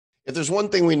If there's one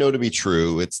thing we know to be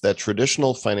true, it's that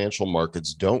traditional financial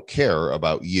markets don't care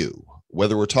about you.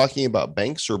 Whether we're talking about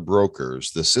banks or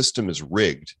brokers, the system is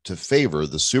rigged to favor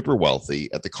the super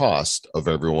wealthy at the cost of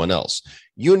everyone else.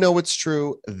 You know it's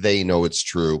true. They know it's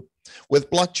true. With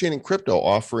blockchain and crypto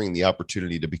offering the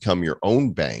opportunity to become your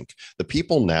own bank, the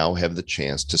people now have the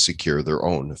chance to secure their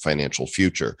own financial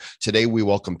future. Today, we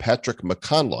welcome Patrick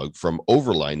McConlogue from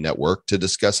Overline Network to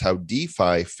discuss how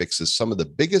DeFi fixes some of the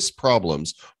biggest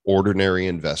problems ordinary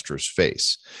investors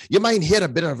face. You might hear a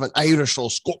bit of an Irish or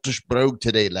Scottish brogue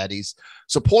today, laddies.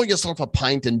 So pour yourself a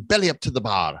pint and belly up to the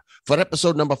bar for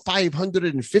episode number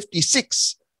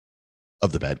 556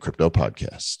 of the Bad Crypto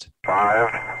Podcast. 5,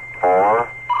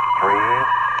 4, 3, 2,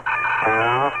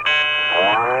 1,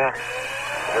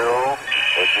 0,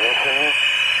 ignition.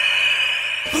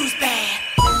 Who's bad?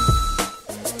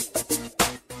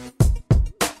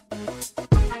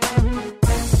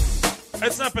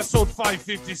 It's episode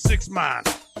 556, man.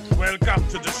 Welcome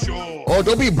to the show. Oh,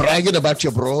 don't be bragging about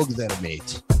your brogue there,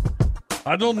 mate.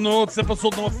 I don't know. It's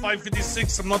episode number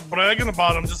 556. I'm not bragging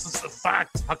about them. Just as a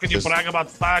fact. How can you brag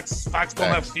about facts? Facts don't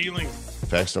have feelings.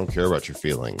 Facts don't care about your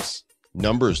feelings.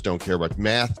 Numbers don't care about.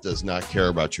 Math does not care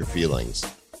about your feelings.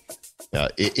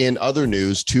 In other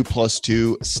news, 2 +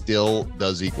 2 still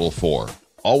does equal 4.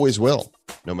 Always will,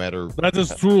 no matter. That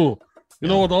is true. You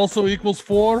know what also equals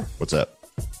 4? What's that?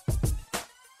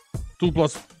 2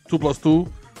 + 2,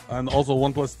 and also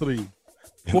 1 + 3.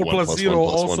 4 + 0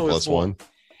 also is 4. 1.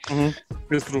 Mm-hmm.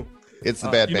 It's true. It's the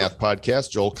Bad Math Podcast.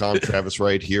 Joel Comm, Travis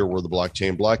Wright here. We're the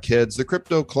blockchain blockheads, the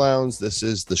crypto clowns. This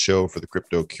is the show for the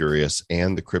crypto curious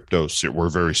and the crypto. We're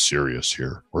very serious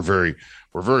here. We're very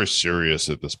serious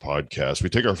at this podcast. We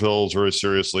take ourselves very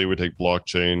seriously. We take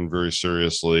blockchain very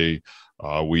seriously.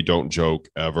 We don't joke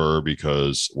ever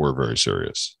because we're very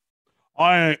serious.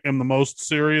 I am the most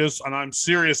serious, and I'm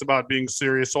serious about being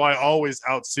serious. So I always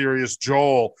out serious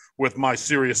Joel with my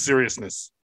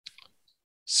seriousness.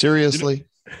 Seriously?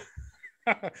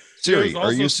 Siri,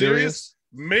 are you serious?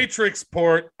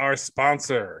 Matrixport, our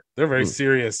sponsor. They're very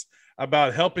serious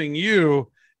about helping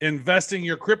you investing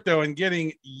your crypto and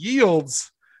getting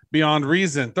yields beyond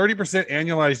reason. 30%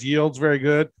 annualized yields, very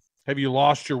good. Have you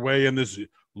lost your way in this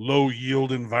low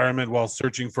yield environment while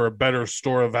searching for a better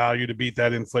store of value to beat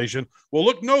that inflation? Well,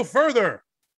 look no further.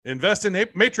 Invest in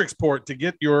Matrixport to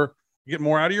get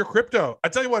more out of your crypto. I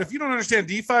tell you what, if you don't understand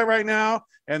DeFi right now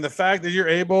and the fact that you're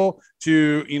able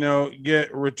to,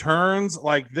 get returns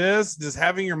like this, just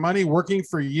having your money working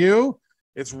for you,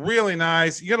 it's really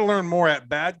nice. You got to learn more at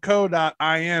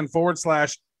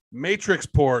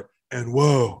badco.in/Matrixport. And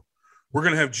whoa, we're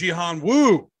going to have Jihan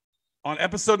Wu on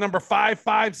episode number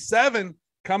 557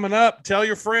 coming up. Tell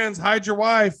your friends, hide your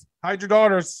wife, hide your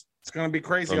daughters. It's going to be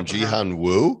crazy. From Jihan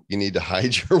Wu? You need to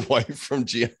hide your wife from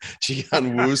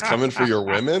Jihan Wu's coming for your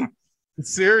women?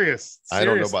 It's serious. I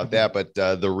don't know about that, but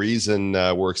the reason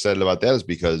we're excited about that is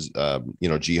because,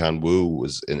 Jihan Wu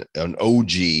was an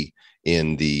OG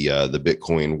in the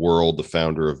Bitcoin world, the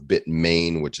founder of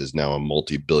Bitmain, which is now a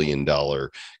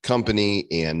multi-billion-dollar company.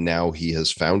 And now he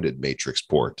has founded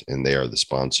Matrixport, and they are the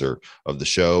sponsor of the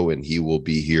show. And he will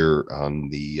be here on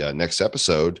the next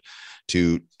episode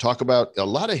to talk about a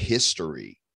lot of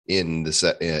history in this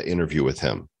interview with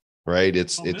him, right?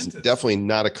 It's definitely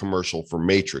not a commercial for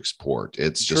Matrixport.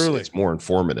 It's just, it's more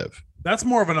informative. That's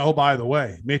more of an, oh, by the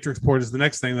way, Matrixport is the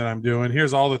next thing that I'm doing.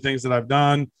 Here's all the things that I've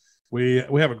done. We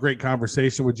have a great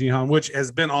conversation with Jihan, which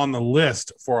has been on the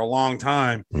list for a long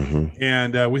time. Mm-hmm.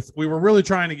 And we were really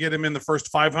trying to get him in the first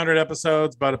 500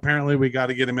 episodes, but apparently we got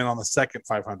to get him in on the second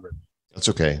 500. That's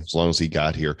okay, as long as he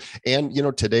got here. And,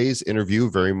 today's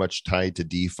interview very much tied to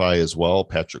DeFi as well.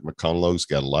 Patrick McConlogue's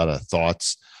got a lot of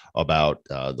thoughts about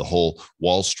the whole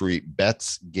Wall Street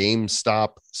bets,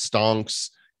 GameStop, stonks,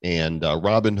 and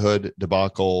Robinhood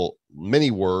debacle.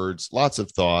 Many words, lots of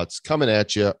thoughts coming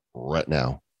at you right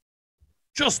now.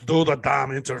 Just do the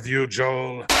damn interview,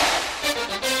 Joel.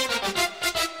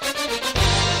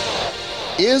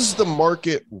 Is the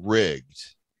market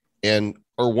rigged? And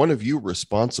are one of you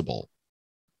responsible?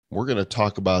 We're going to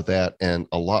talk about that and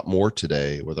a lot more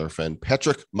today with our friend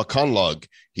Patrick McConlogue.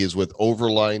 He is with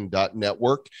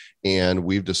Overline.network, and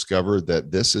we've discovered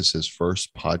that this is his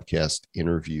first podcast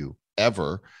interview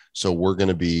ever. So we're going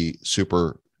to be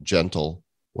super gentle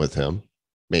with him.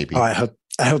 Maybe. Oh, I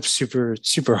hope super,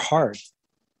 super hard.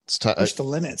 It's time. Push the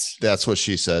limits. That's what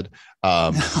she said.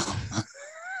 Welcome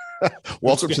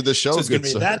to the show. So it's going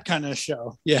to be that kind of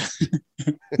show. Yeah.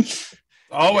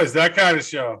 Always that kind of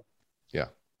show. Yeah.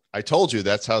 I told you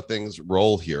that's how things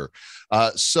roll here.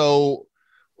 So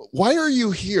why are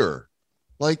you here?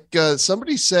 Like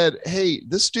somebody said, hey,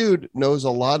 this dude knows a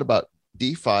lot about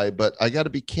DeFi, but I got to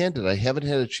be candid. I haven't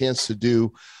had a chance to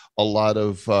do a lot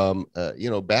of,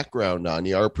 background on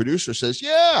you. Our producer says,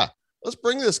 yeah, let's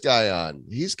bring this guy on.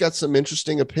 He's got some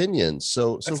interesting opinions.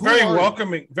 So It's who very are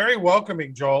you?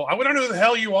 welcoming, Joel. I want to know who the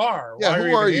hell you are. Yeah, Why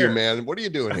who are you, here? man? What are you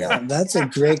doing here? Yeah, that's a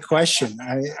great question.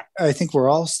 I think we're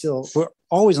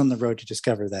always on the road to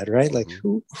discover that, right? Like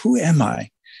who am I?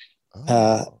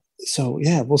 So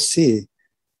yeah, we'll see.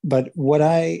 But what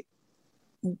I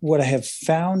have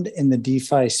found in the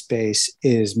DeFi space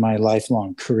is my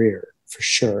lifelong career for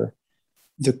sure.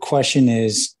 The question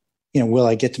is, will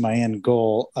I get to my end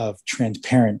goal of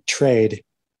transparent trade?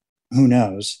 Who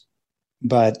knows?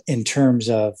 But in terms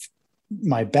of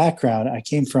my background, I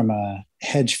came from a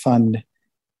hedge fund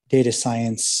data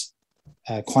science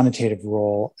quantitative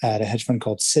role at a hedge fund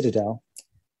called Citadel,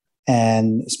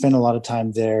 and spent a lot of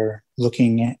time there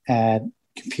looking at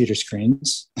computer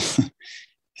screens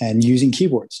and using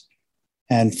keyboards.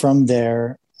 And from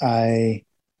there, I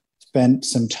spent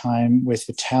some time with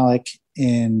Vitalik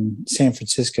in San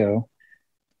Francisco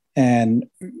and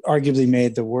arguably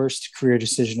made the worst career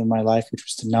decision of my life, which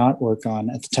was to not work on,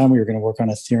 at the time we were going to work on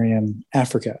Ethereum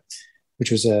Africa,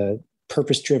 which was a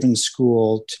purpose-driven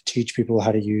school to teach people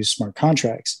how to use smart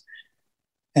contracts.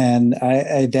 And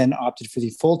I then opted for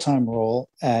the full-time role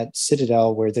at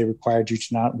Citadel, where they required you to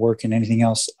not work in anything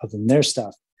else other than their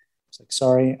stuff. It's like,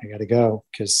 sorry, I got to go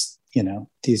because,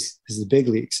 this is the big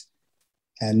leagues.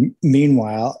 And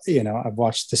meanwhile, I've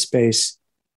watched the space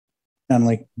not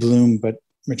only bloom, but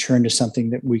mature into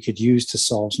something that we could use to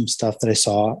solve some stuff that I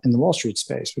saw in the Wall Street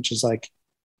space, which is like,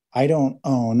 I don't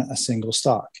own a single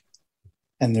stock.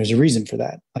 And there's a reason for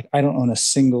that. Like, I don't own a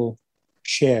single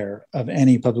share of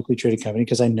any publicly traded company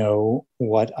because I know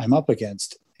what I'm up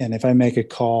against. And if I make a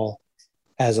call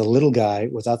as a little guy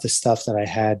without the stuff that I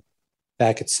had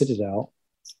back at Citadel,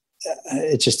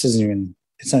 it just doesn't even,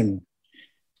 it's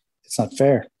not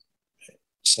fair.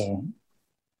 So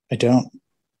I don't.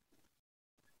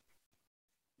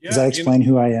 Yeah, does that explain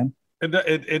who I am?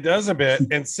 It does a bit.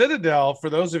 And Citadel, for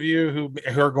those of you who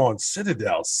are going,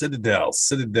 Citadel.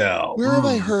 Where have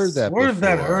I heard that Where have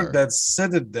before? that heard that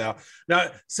Citadel?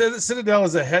 Now, Citadel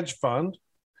is a hedge fund.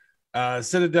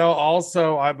 Citadel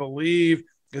also, I believe,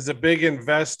 is a big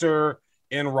investor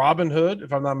in Robinhood,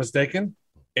 if I'm not mistaken.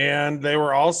 And they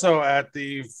were also at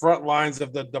the front lines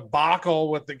of the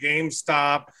debacle with the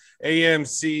GameStop,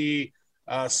 AMC,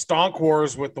 stonk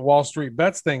wars with the Wall Street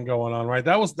bets thing going on, right?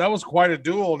 That was quite a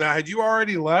duel. Now, had you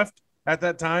already left at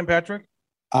that time, Patrick?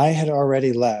 I had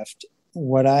already left.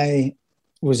 What I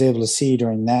was able to see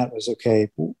during that was, okay,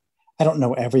 I don't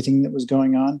know everything that was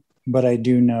going on, but I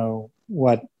do know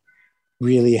what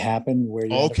really happened.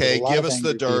 Okay, give us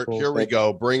the dirt. Here we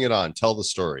go. Bring it on. Tell the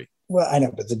story. Well, I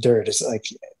know, but the dirt is like,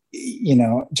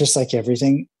 just like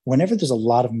everything, whenever there's a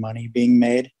lot of money being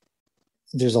made,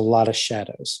 there's a lot of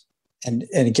shadows. And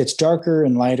it gets darker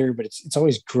and lighter, but it's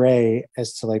always gray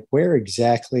as to like, where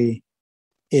exactly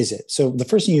is it? So the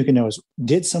first thing you can know is,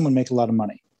 did someone make a lot of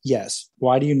money? Yes.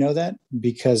 Why do you know that?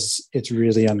 Because it's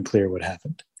really unclear what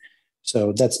happened.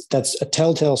 So that's a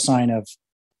telltale sign of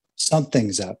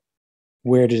something's up.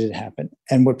 Where did it happen?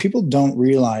 And what people don't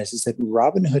realize is that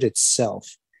Robinhood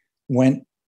itself went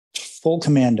full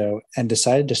commando and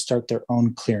decided to start their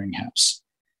own clearinghouse.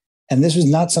 And this was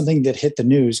not something that hit the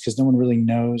news because no one really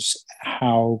knows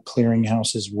how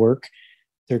clearinghouses work.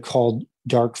 They're called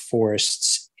dark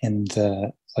forests in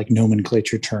the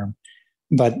nomenclature term.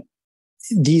 But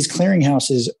these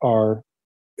clearinghouses are,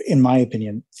 in my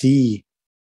opinion, the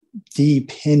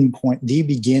pinpoint, the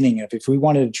beginning of, if we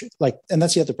wanted and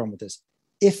that's the other problem with this,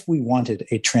 if we wanted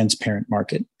a transparent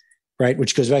market, right?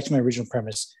 Which goes back to my original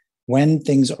premise. When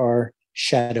things are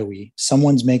shadowy,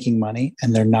 someone's making money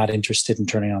and they're not interested in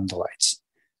turning on the lights.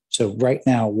 So right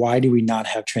now, why do we not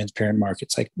have transparent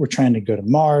markets? Like, we're trying to go to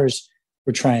Mars.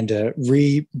 We're trying to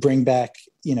bring back,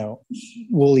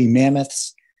 woolly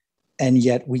mammoths. And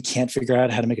yet we can't figure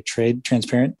out how to make a trade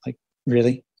transparent. Like,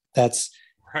 really? That's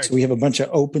right. So we have a bunch of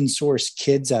open source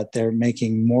kids out there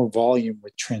making more volume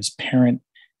with transparent,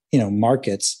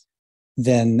 markets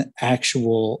than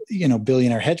actual,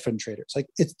 billionaire hedge fund traders. Like,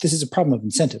 this is a problem of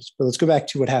incentives. But let's go back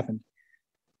to what happened.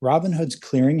 Robinhood's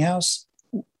clearinghouse,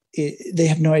 they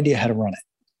have no idea how to run it.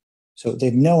 So they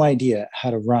have no idea how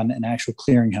to run an actual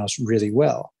clearinghouse really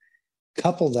well.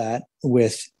 Couple that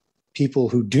with people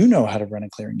who do know how to run a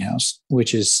clearinghouse,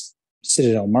 which is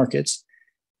Citadel Markets,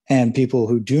 and people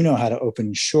who do know how to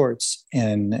open shorts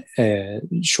in a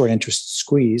short interest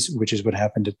squeeze, which is what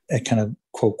happened at kind of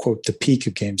quote the peak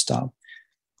of GameStop.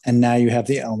 And now you have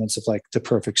the elements of like the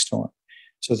perfect storm.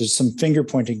 So there's some finger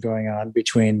pointing going on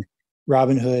between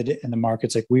Robinhood and the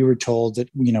markets, like we were told that,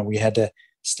 we had to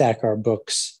stack our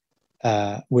books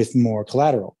with more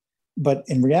collateral. But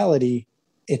in reality,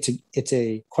 it's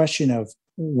a question of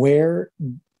where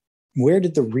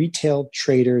did the retail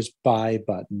traders buy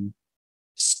button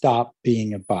stop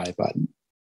being a buy button?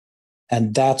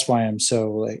 And that's why I'm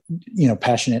so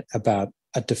passionate about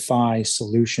a DeFi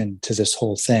solution to this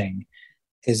whole thing,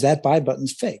 is that buy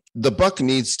button's fake. The buck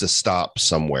needs to stop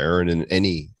somewhere. And in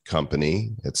any company,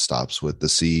 it stops with the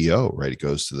CEO, right? It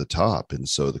goes to the top. And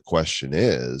so the question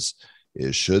is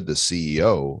should the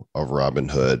CEO of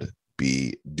Robinhood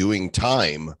be doing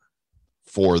time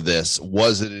for this?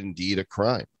 Was it indeed a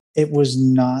crime? It was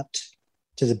not,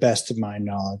 to the best of my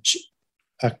knowledge,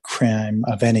 a crime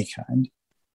of any kind.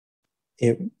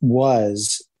 It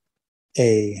was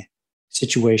a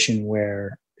situation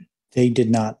where they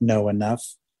did not know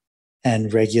enough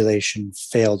and regulation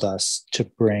failed us to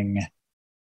bring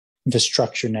the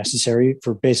structure necessary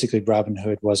for basically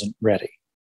Robinhood wasn't ready.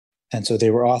 And so they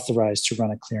were authorized to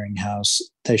run a clearinghouse.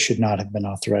 They should not have been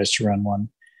authorized to run one.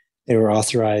 They were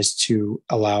authorized to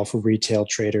allow for retail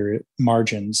trader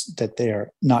margins that they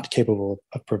are not capable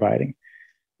of providing.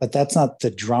 But that's not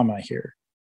the drama here.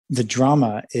 The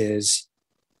drama is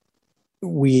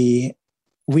we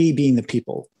being the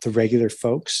people, the regular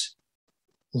folks,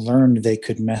 learned they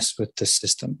could mess with the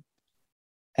system.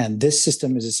 And this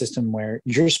system is a system where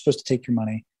you're supposed to take your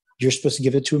money, you're supposed to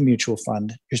give it to a mutual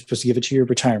fund, you're supposed to give it to your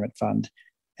retirement fund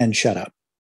and shut up.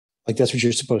 Like that's what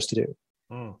you're supposed to do.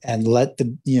 And let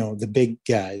the big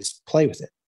guys play with it.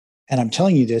 And I'm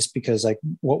telling you this because like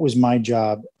what was my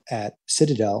job at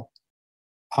Citadel?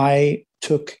 I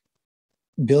took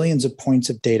billions of points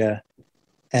of data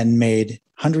and made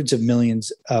hundreds of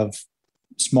millions of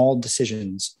small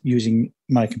decisions using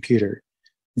my computer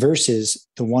versus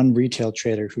the one retail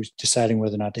trader who's deciding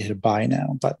whether or not to hit a buy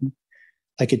now button.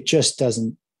 Like it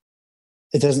doesn't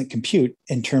compute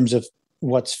in terms of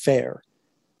what's fair.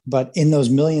 But in those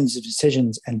millions of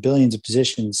decisions and billions of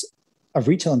positions, a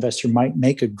retail investor might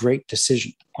make a great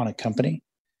decision on a company,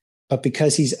 but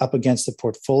because he's up against the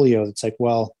portfolio, it's like,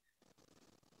 well,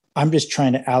 I'm just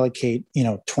trying to allocate,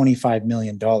 $25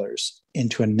 million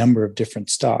into a number of different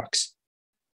stocks.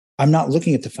 I'm not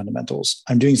looking at the fundamentals.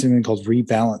 I'm doing something called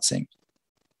rebalancing.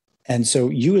 And so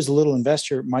you as a little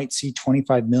investor might see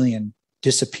 25 million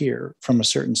disappear from a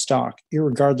certain stock,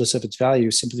 irregardless of its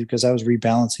value, simply because I was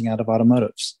rebalancing out of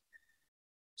automotives.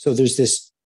 So there's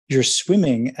this, you're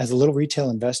swimming as a little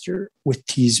retail investor with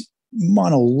these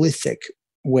monolithic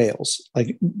whales.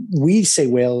 Like we say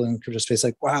whale in the crypto space,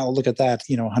 like, wow, look at that,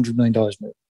 $100 million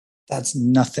move. That's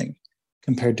nothing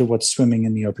compared to what's swimming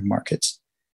in the open markets.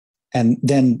 And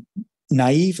then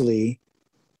naively,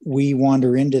 we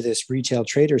wander into this retail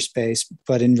trader space,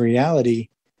 but in reality,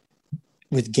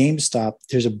 with GameStop,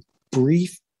 there's a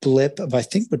brief blip of, I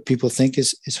think, what people think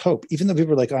is hope. Even though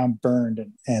people are like, oh, I'm burned,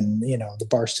 and the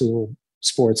Barstool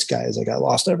Sports guy is like, I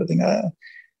lost everything.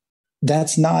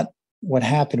 That's not what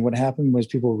happened. What happened was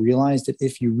people realized that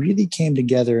if you really came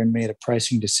together and made a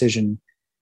pricing decision,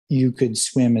 you could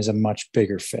swim as a much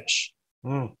bigger fish.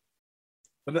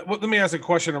 But let me ask a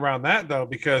question around that, though,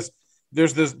 because there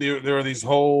are these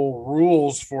whole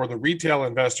rules for the retail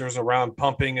investors around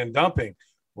pumping and dumping,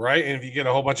 right? And if you get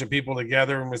a whole bunch of people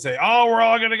together and we say, oh, we're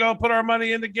all going to go put our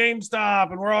money into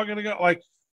GameStop and we're all going to go, like,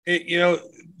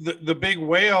 the big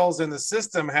whales in the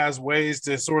system has ways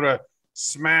to sort of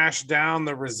smash down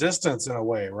the resistance in a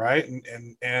way, right?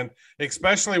 And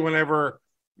especially whenever,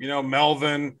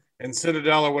 Melvin and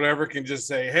Citadel or whatever can just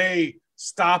say, hey,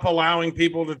 stop allowing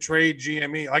people to trade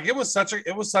GME. Like it was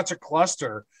such a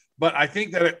cluster, but I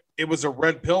think that it was a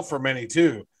red pill for many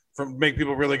too, from make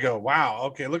people really go, wow,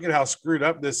 okay, look at how screwed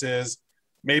up this is.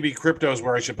 Maybe crypto is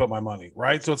where I should put my money,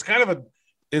 right? So it's kind of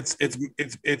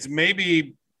it's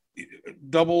maybe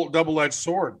double-edged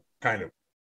sword, kind of.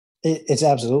 It's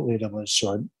absolutely a double-edged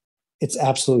sword. It's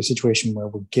absolutely a situation where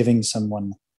we're giving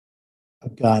someone a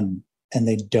gun and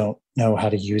they don't know how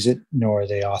to use it, nor are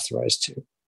they authorized to.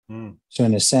 So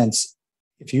in a sense,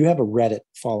 if you have a Reddit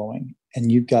following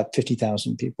and you've got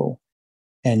 50,000 people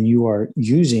and you are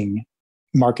using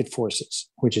market forces,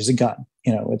 which is a gun,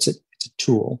 it's a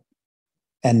tool,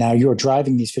 and now you're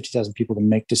driving these 50,000 people to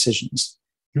make decisions,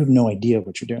 you have no idea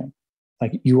what you're doing.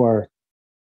 Like you're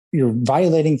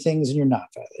violating things and you're not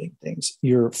violating things.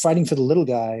 You're fighting for the little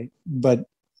guy, but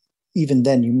even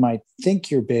then you might think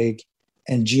you're big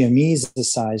and GME is the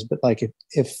size, but like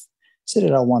if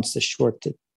Citadel wants to short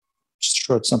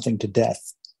something to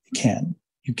death, you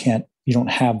don't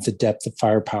have the depth of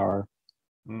firepower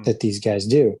that these guys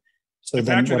do. So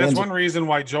actually, that's one reason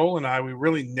why Joel and I, we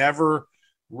really never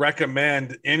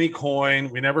recommend any coin.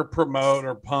 We never promote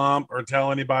or pump or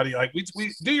tell anybody. Like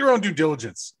we do your own due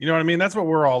diligence. You know what I mean? That's what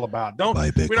we're all about. We're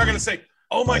not going to say,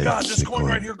 oh my God, this coin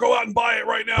right here, go out and buy it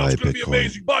right now. It's going to be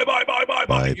amazing. Buy.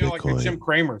 You know, like the Jim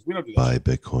Cramers. We don't do that.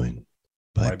 Buy Bitcoin.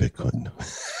 Buy Bitcoin.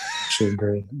 Should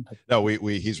agree. No,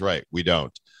 he's right. We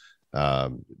don't.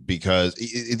 Because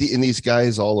and these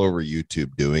guys all over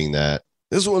YouTube doing that.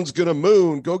 This one's gonna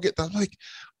moon. Go get that. Like,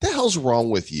 what the hell's wrong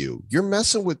with you? You're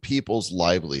messing with people's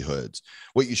livelihoods.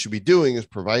 What you should be doing is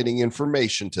providing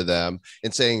information to them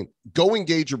and saying, go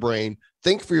engage your brain,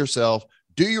 think for yourself,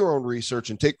 do your own research,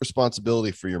 and take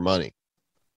responsibility for your money.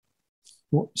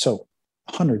 So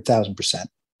 100,000%.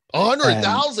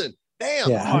 100,000. Damn.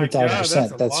 Yeah,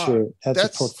 100,000%. That's true.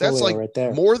 That's a portfolio like right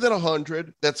there. More than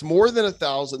 100. That's more than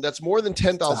 1,000. That's more than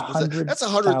 10,000%. That's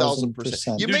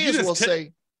 100,000%. You may as well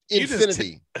say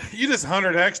infinity. You just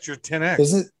 100x your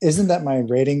 10x. Isn't that my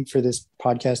rating for this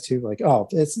podcast too? Like,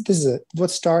 this is what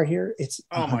star here? It's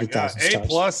oh my God,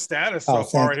 A+ status so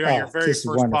far here on your very first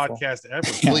podcast ever.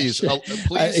 Please,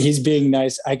 please. He's being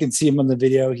nice. I can see him on the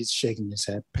video. He's shaking his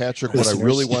head. Patrick, what I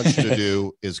really want you to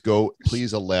do is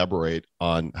please elaborate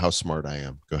on how smart I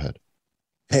am. Go ahead.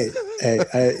 Hey,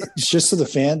 just so the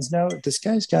fans know, this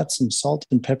guy's got some salt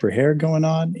and pepper hair going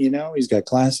on. You know, he's got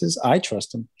glasses. I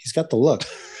trust him. He's got the look.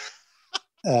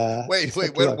 Wait.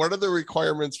 What are the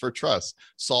requirements for trust?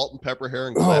 Salt and pepper hair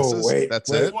and glasses. It. That's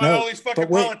why all these fucking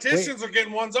politicians are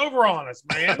getting ones over on us,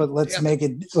 man. But let's make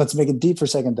it deep for a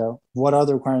second, though. What are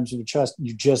the requirements for trust?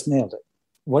 You just nailed it.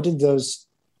 What did those?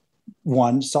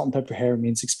 One, salt and pepper hair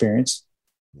means experience.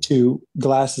 Two,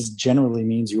 glasses generally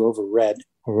means you overread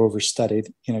or overstudied.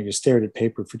 You know, you stared at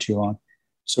paper for too long.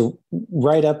 So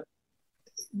right up,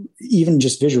 even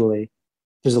just visually,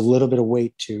 there's a little bit of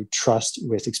weight to trust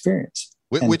with experience.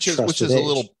 Which is a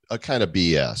little kind of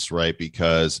BS, right?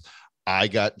 Because I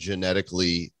got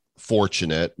genetically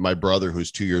fortunate. My brother,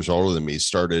 who's 2 years older than me,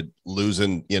 started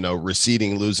losing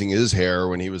his hair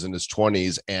when he was in his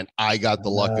 20s, and I got the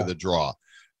luck of the draw.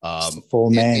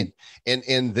 Full name.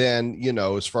 And then, you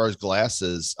know, as far as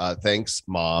glasses, thanks,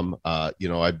 Mom.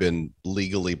 I've been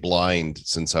legally blind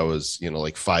since I was,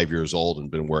 like 5 years old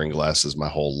and been wearing glasses my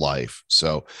whole life.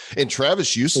 So, and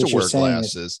Travis used to wear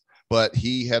glasses, but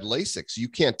he had LASIK. So you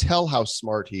can't tell how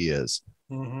smart he is.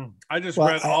 Mm-hmm. I just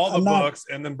read all the books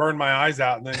and then burned my eyes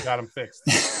out and then got them fixed.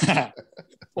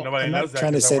 Nobody knows that.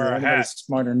 Trying to say that anybody's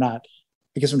smart or not.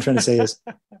 I guess what I'm trying to say is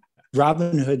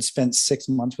Robinhood spent 6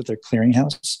 months with their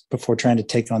clearinghouse before trying to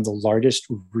take on the largest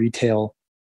retail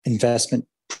investment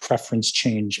preference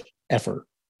change ever.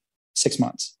 6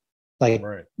 months. Like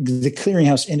the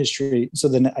clearinghouse industry. So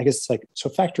then I guess it's like, so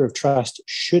a factor of trust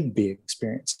should be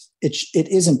experience. It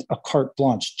isn't a carte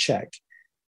blanche check.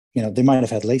 You know, they might have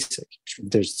had LASIK.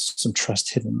 There's some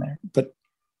trust hidden there. But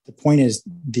the point is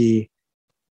the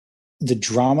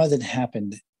drama that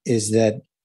happened is that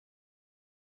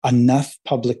enough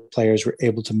public players were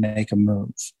able to make a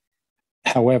move.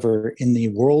 However, in the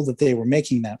world that they were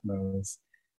making that move,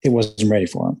 it wasn't ready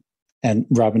for them. And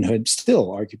Robinhood still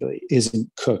arguably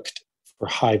isn't cooked for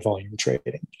high volume trading.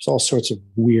 There's all sorts of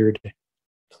weird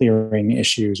clearing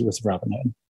issues with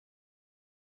Robinhood.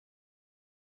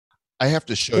 I have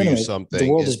to show you something. The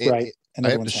world is bright. I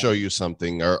have to show you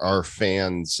something. Our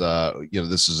fans,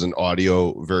 this is an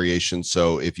audio variation.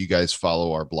 So if you guys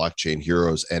follow our Blockchain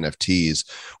Heroes NFTs,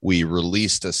 we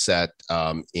released a set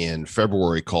in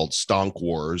February called Stonk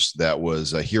Wars that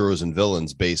was heroes and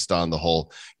villains based on the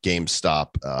whole GameStop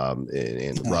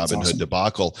and Robinhood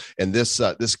debacle. And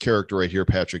this character right here,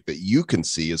 Patrick, that you can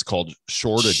see is called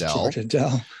Short Adele.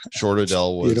 Short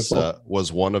Adele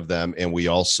was one of them. And we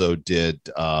also did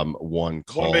one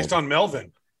based on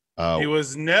Melvin. He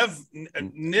was Nevlin,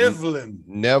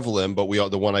 but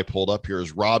the one I pulled up here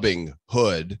is Robbing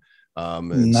Hood.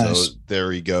 And nice. So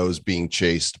there he goes being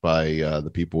chased by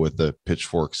the people with the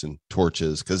pitchforks and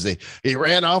torches because he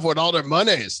ran off with all their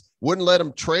monies, wouldn't let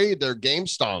them trade their game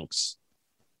stonks.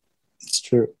 It's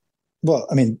true. Well,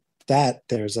 I mean,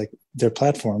 there's like their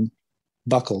platform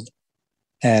buckled.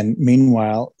 And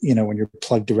meanwhile, when you're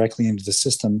plugged directly into the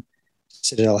system,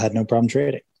 Citadel had no problem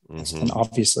trading. Mm-hmm. And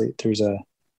obviously there's a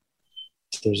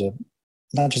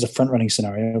not just a front running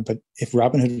scenario, but if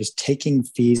Robinhood was taking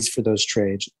fees for those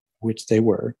trades, which they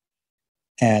were,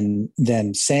 and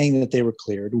then saying that they were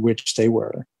cleared, which they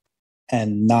were,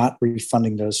 and not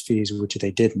refunding those fees, which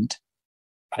they didn't,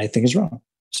 I think is wrong.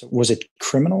 So was it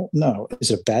criminal? No. Is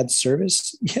it a bad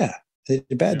service? Yeah. They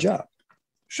did a bad job.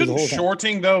 Shouldn't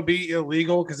shorting though be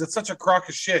illegal? Because it's such a crock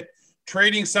of shit.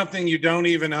 Trading something you don't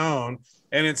even own.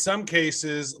 And in some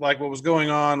cases, like what was going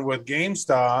on with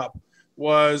GameStop,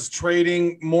 was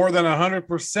trading more than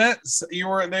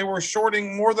 100%. They were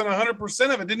shorting more than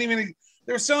 100% of it.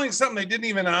 They were selling something they didn't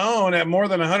even own at more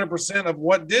than 100% of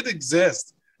what did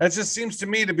exist. That just seems to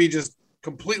me to be just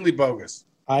completely bogus.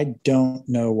 I don't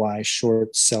know why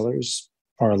short sellers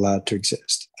are allowed to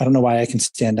exist. I don't know why I can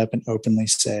stand up and openly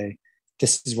say,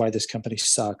 this is why this company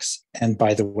sucks. And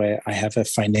by the way, I have a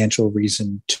financial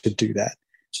reason to do that.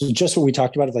 So just what we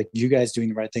talked about, of like you guys doing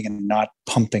the right thing and not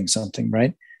pumping something,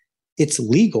 right? It's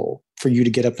legal for you to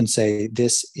get up and say,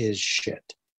 this is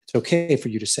shit. It's okay for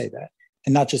you to say that.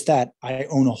 And not just that, I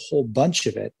own a whole bunch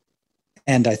of it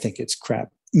and I think it's crap.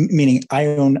 Meaning I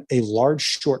own a large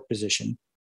short position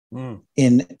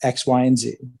in X, Y, and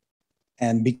Z.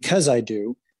 And because I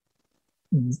do,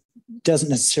 doesn't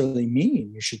necessarily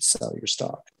mean you should sell your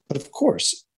stock. But of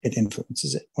course, it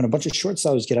influences it. When a bunch of short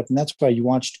sellers get up, and that's why you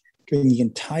watched during the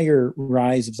entire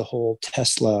rise of the whole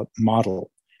Tesla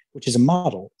model, which is a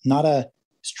model, not a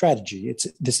strategy.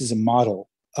 This is a model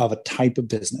of a type of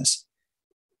business.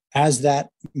 As that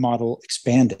model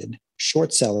expanded,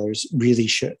 short sellers really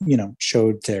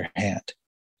showed their hand.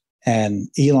 And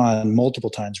Elon multiple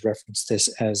times referenced this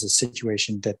as a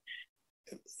situation that,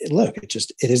 look, it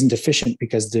isn't efficient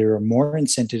because there are more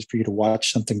incentives for you to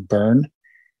watch something burn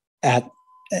at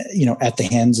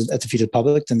the feet of the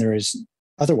public than there is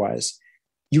otherwise.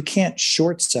 You can't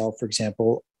short sell, for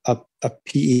example, a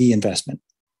PE investment.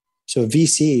 So a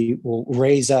VC will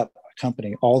raise up a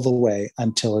company all the way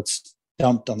until it's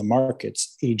dumped on the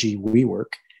markets, e.g.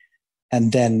 WeWork.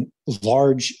 And then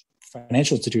large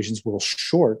financial institutions will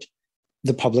short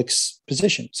the public's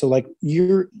position. So like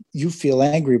you feel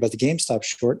angry about the GameStop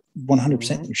short,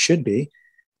 100% you should be.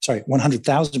 Sorry,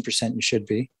 100,000% you should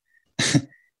be.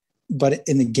 But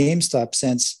in the GameStop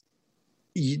sense,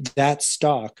 that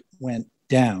stock went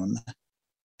down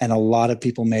and a lot of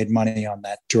people made money on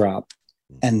that drop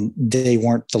and they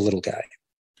weren't the little guy.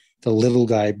 The little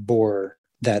guy bore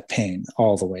that pain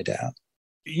all the way down.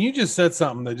 You just said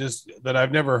something that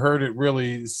I've never heard it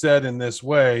really said in this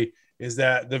way, is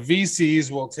that the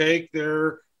VCs will take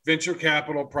their venture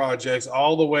capital projects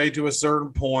all the way to a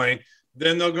certain point.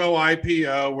 Then they'll go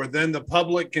IPO, where then the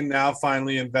public can now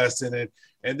finally invest in it.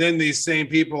 And then these same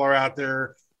people are out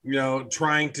there,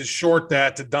 trying to short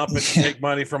that, to dump it, to take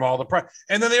money from all the price.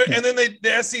 And then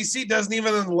the SEC doesn't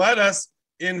even let us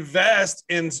invest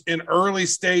in early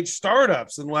stage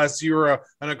startups unless you're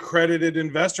an accredited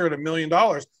investor at $1 million.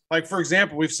 Like, for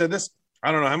example, we've said this,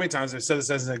 I don't know how many times I've said this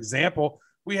as an example.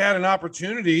 We had an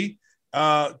opportunity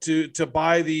to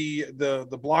buy the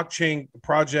blockchain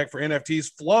project for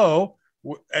NFTs Flow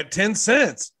at 10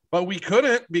 cents, but we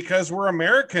couldn't because we're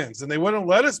Americans and they wouldn't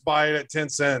let us buy it at 10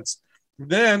 cents.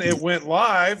 Then it went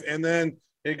live and then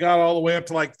it got all the way up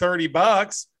to like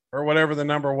 $30 or whatever the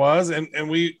number was. And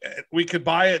we could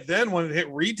buy it then when it hit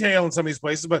retail in some of these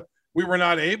places, but we were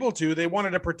not able to. They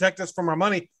wanted to protect us from our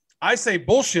money. I say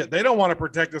bullshit. They don't want to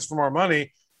protect us from our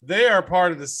money. They are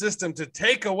part of the system to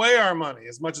take away our money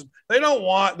as much as they don't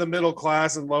want the middle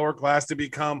class and lower class to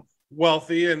become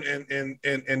wealthy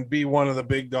and be one of the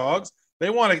big dogs. They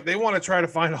want to try to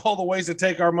find all the ways to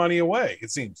take our money away,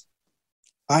 it seems.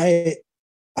 I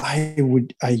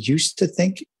used to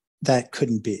think that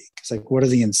couldn't be, because like, what are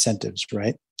the incentives,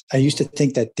 right? I used to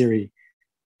think that theory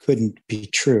couldn't be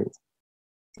true.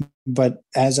 But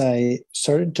as I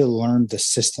started to learn the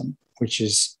system, which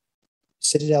is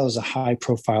Citadel is a high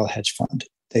profile hedge fund.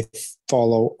 They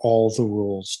follow all the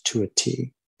rules to a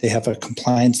T. They have a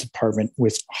compliance department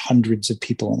with hundreds of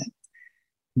people in it.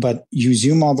 But you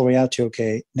zoom all the way out to,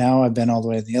 okay, now I've been all the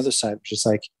way to the other side, which is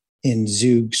like in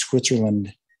Zug,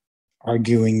 Switzerland,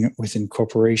 arguing with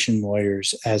incorporation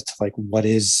lawyers as to like what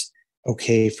is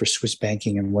okay for Swiss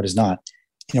banking and what is not.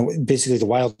 Basically the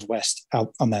Wild West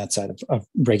out on that side of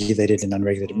regulated and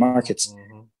unregulated markets.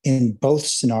 In both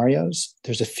scenarios,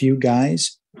 there's a few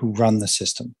guys who run the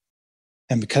system.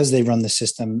 And because they run the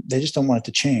system, they just don't want it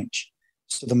to change.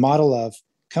 So the model of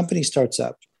company starts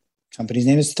up, company's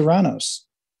name is Theranos.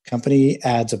 Company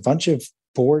adds a bunch of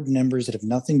board members that have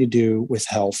nothing to do with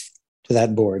health to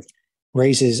that board,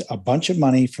 raises a bunch of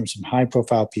money from some high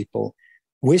profile people,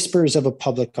 whispers of a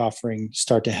public offering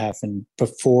start to happen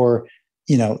before,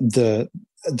 the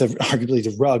arguably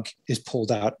the rug is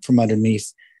pulled out from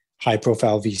underneath high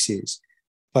profile VCs.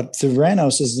 But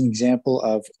Theranos is an example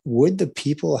of, would the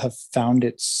people have found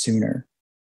it sooner?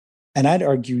 And I'd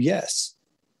argue yes.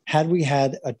 Had we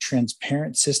had a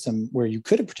transparent system where you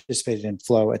could have participated in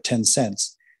Flow at 10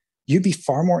 cents, you'd be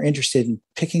far more interested in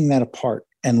picking that apart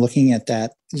and looking at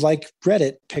that, like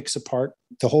Reddit picks apart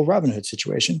the whole Robinhood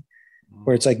situation,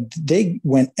 where it's like they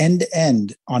went end to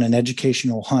end on an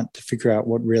educational hunt to figure out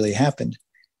what really happened.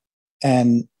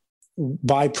 And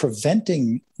by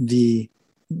preventing the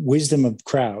wisdom of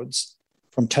crowds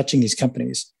from touching these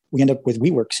companies, we end up with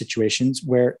WeWork situations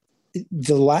where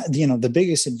the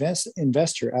biggest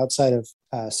investor outside of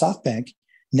SoftBank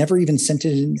never even sent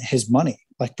in his money,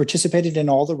 like participated in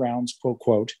all the rounds,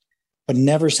 quote, but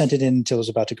never sent it in until it was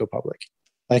about to go public.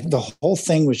 Like the whole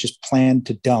thing was just planned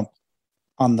to dump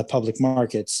on the public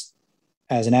markets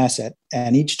as an asset.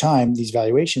 And each time these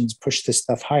valuations push this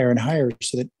stuff higher and higher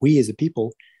so that we as a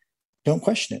people don't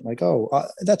question it. Like,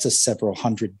 that's a several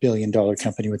 $100 billion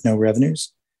company with no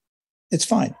revenues. It's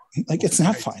fine. Like, it's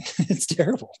not fine. It's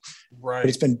terrible. Right. But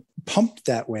it's been pumped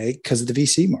that way because of the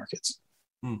VC markets.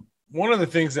 One of the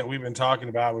things that we've been talking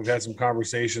about, we've had some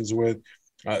conversations with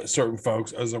certain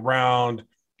folks, is around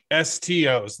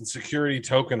STOs and security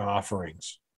token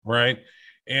offerings, right?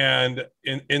 And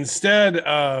instead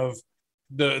of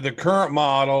the current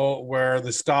model where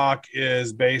the stock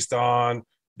is based on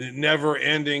the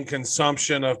never-ending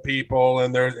consumption of people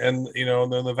and then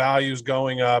the value's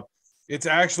going up, it's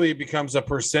actually becomes a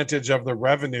percentage of the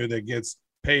revenue that gets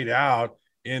paid out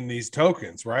in these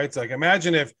tokens, right? It's like,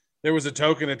 imagine if there was a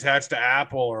token attached to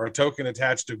Apple or a token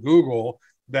attached to Google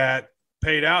that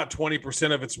paid out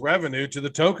 20% of its revenue to the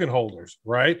token holders,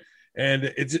 right? And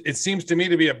it seems to me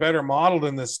to be a better model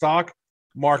than the stock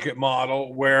market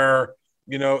model where,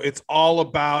 it's all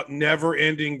about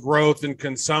never-ending growth and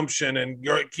consumption and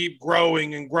keep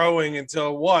growing and growing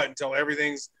until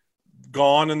everything's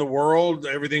gone in the world,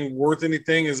 everything worth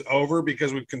anything is over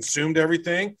because we've consumed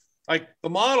everything. Like, the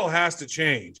model has to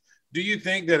change. Do you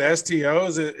think that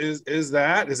STOs is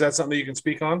that something you can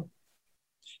speak on?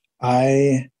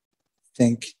 I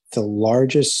think the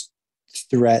largest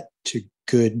threat to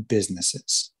good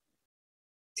businesses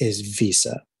is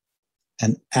Visa.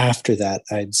 And after that,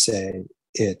 I'd say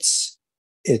it's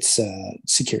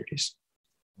securities.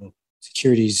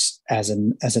 Securities as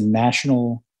a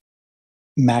national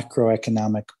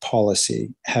macroeconomic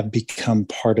policy have become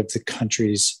part of the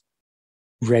country's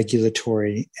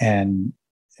regulatory and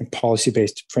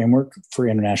policy-based framework for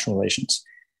international relations.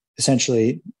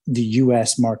 Essentially, the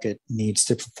US market needs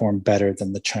to perform better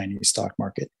than the Chinese stock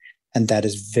market. And that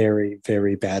is very,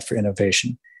 very bad for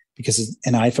innovation because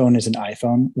an iPhone is an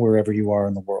iPhone wherever you are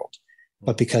in the world.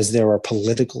 But because there are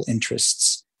political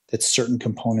interests that certain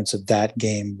components of that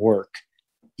game work,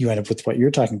 you end up with what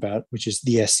you're talking about, which is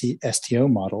the STO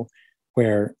model,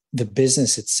 where the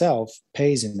business itself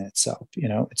pays in itself.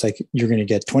 It's like you're going to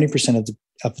get 20%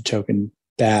 of the token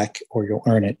back, or you'll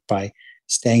earn it by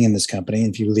staying in this company.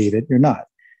 And if you leave it, you're not.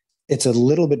 It's a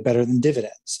little bit better than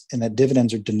dividends, and that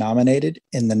dividends are denominated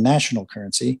in the national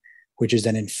currency, which is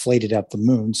then inflated up the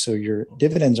moon. So your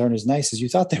dividends aren't as nice as you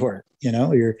thought they were.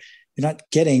 You're not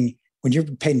getting, when you're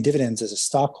paying dividends as a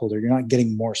stockholder, you're not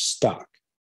getting more stock.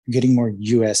 You're getting more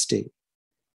USD.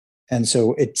 And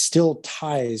so it still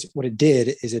ties, what it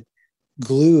did is it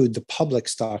glued the public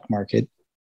stock market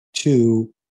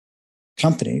to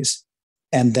companies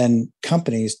and then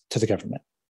companies to the government.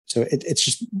 So it's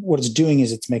just, what it's doing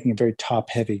is it's making a very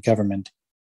top-heavy government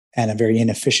and a very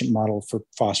inefficient model for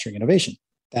fostering innovation.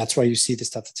 That's why you see the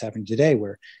stuff that's happening today,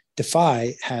 where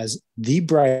DeFi has the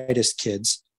brightest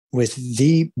kids with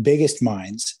the biggest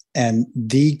minds and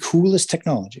the coolest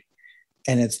technology.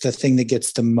 And it's the thing that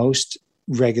gets the most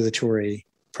regulatory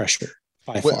pressure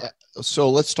by far. So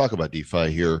let's talk about DeFi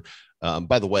here.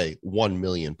 By the way,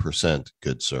 1,000,000%,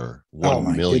 good sir.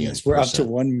 1,000,000%. We're up to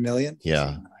 1 million.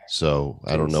 Yeah. So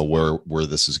I don't know where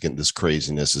this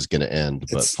craziness is going to end,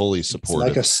 but fully support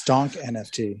like a stonk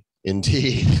NFT.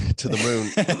 Indeed, to the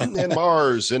moon and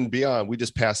Mars and beyond. We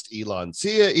just passed Elon.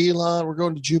 See ya, Elon. We're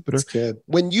going to Jupiter. That's good.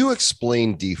 When you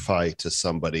explain DeFi to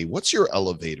somebody, what's your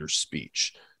elevator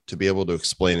speech to be able to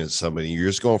explain it to somebody? You're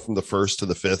just going from the first to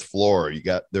the fifth floor. You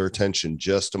got their attention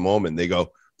just a moment. They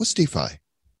go, what's DeFi?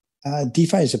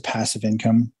 DeFi is a passive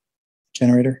income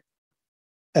generator.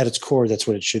 At its core, that's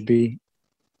what it should be.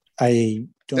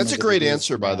 That's a great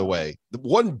answer, by the way.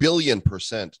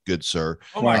 1,000,000,000%, good sir.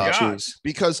 Oh my God.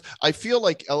 Because I feel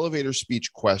like elevator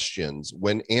speech questions,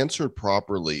 when answered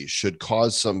properly, should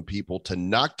cause some people to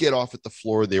not get off at the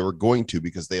floor they were going to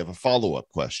because they have a follow-up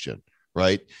question,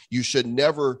 right? You should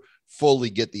never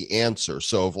fully get the answer.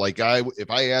 So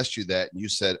if I asked you that and you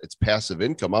said it's passive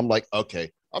income, I'm like, okay,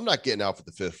 I'm not getting off at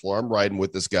the fifth floor. I'm riding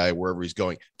with this guy wherever he's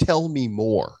going. Tell me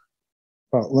more.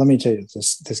 Well, let me tell you,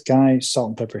 this guy, salt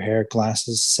and pepper hair,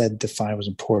 glasses, said DeFi was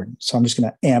important. So I'm just going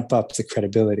to amp up the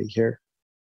credibility here.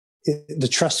 The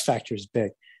trust factor is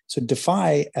big. So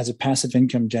DeFi as a passive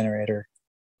income generator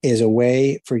is a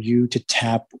way for you to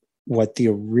tap what the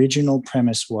original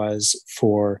premise was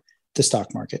for the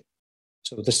stock market.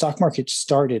 So the stock market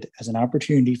started as an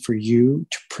opportunity for you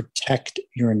to protect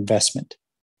your investment.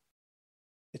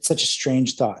 It's such a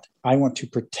strange thought. I want to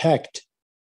protect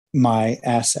my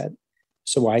asset.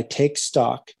 So I take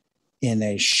stock in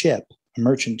a ship, a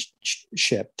merchant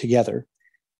ship together.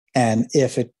 And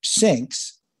if it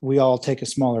sinks, we all take a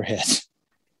smaller hit.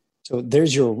 So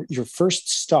there's your first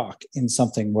stock in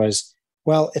something was,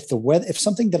 well, if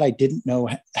something that I didn't know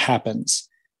happens,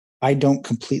 I don't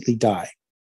completely die.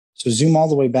 So zoom all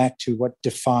the way back to what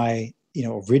DeFi,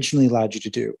 originally allowed you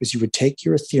to do is you would take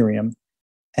your Ethereum,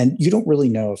 and you don't really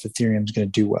know if Ethereum is going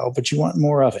to do well, but you want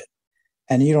more of it.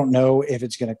 And you don't know if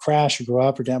it's going to crash or go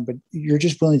up or down, but you're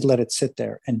just willing to let it sit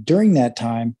there. And during that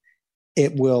time,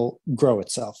 it will grow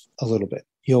itself a little bit.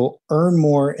 You'll earn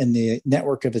more in the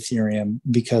network of Ethereum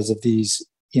because of these,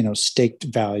 staked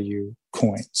value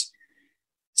coins.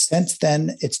 Since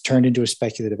then, it's turned into a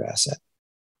speculative asset.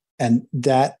 And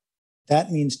that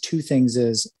means two things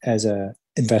as a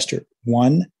investor.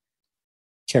 One,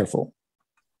 careful.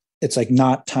 It's like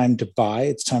not time to buy,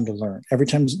 it's time to learn. Every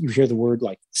time you hear the word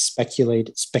like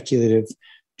speculate, speculative,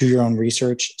 do your own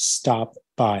research, stop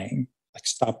buying. Like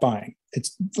stop buying.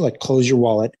 It's like close your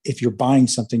wallet. If you're buying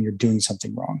something, you're doing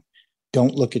something wrong.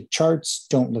 Don't look at charts.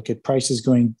 Don't look at prices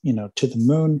going, to the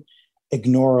moon.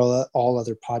 Ignore all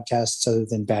other podcasts other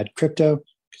than Bad Crypto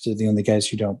because they're the only guys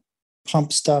who don't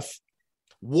pump stuff.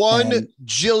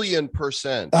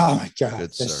 1,000,000,000%. Oh my God. Good,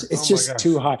 It's just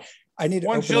too high. I need to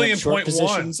open up short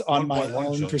positions on my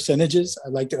own percentages. I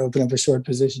like to open up a short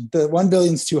position. The 1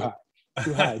 billion is too high.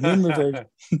 Too high. Mean reversion.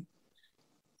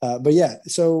 But yeah,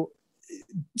 so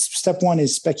step one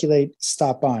is speculate,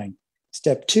 stop buying.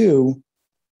 Step two,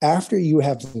 after you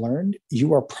have learned,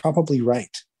 you are probably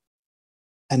right.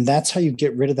 And that's how you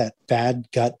get rid of that bad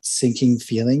gut sinking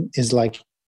feeling is like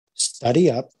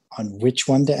study up on which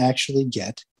one to actually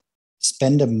get,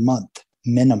 spend a month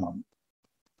minimum,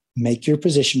 make your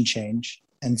position change,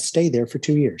 and stay there for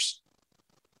 2 years.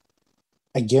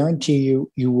 I guarantee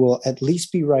you will at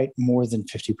least be right more than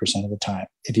 50% of the time.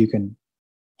 If you can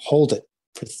hold it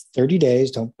for 30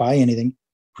 days, don't buy anything,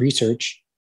 research,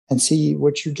 and see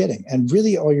what you're getting. And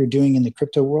really all you're doing in the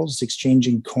crypto world is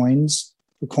exchanging coins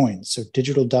for coins. So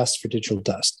digital dust for digital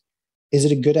dust. Is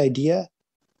it a good idea?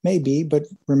 Maybe, but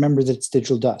remember that it's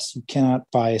digital dust. You cannot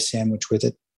buy a sandwich with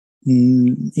it,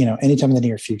 anytime in the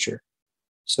near future.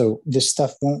 So this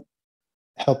stuff won't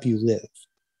help you live.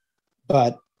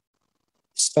 But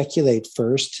speculate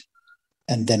first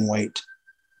and then wait.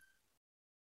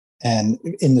 And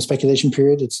in the speculation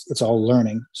period, it's all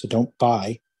learning. So don't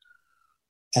buy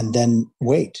and then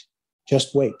wait.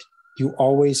 Just wait. You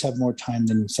always have more time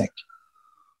than you think.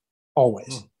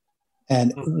 Always.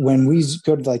 And when we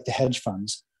go to like the hedge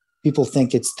funds, people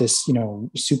think it's this,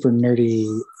 super nerdy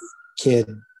kid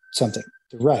something.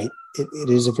 They're right. It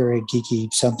is a very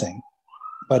geeky something.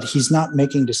 But he's not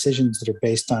making decisions that are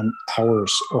based on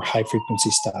hours or high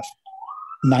frequency stuff.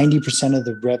 90% of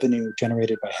the revenue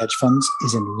generated by hedge funds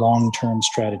is in long-term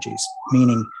strategies,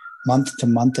 meaning month to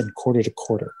month and quarter to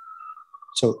quarter.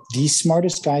 So these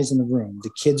smartest guys in the room,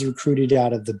 the kids recruited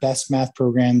out of the best math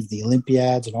programs, the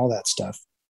Olympiads and all that stuff,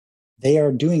 they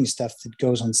are doing stuff that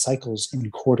goes on cycles in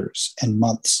quarters and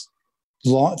months.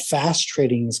 Fast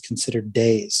trading is considered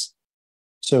days.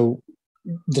 So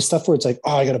the stuff where it's like,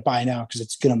 oh, I got to buy now because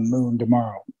it's going to moon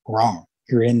tomorrow. Wrong.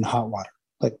 You're in hot water.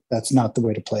 Like that's not the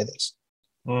way to play this.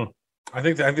 I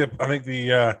think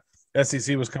the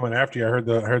SEC was coming after you. I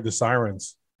heard the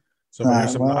sirens. So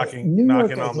there's some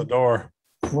knocking on the door.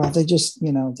 Well, they just,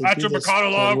 After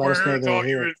McConlogue, we're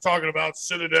here talking about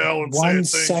Citadel and one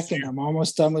second. I'm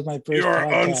almost done with my first. You are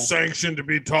podcast. unsanctioned to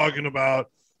be talking about.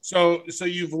 So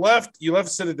you've left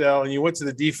Citadel and you went to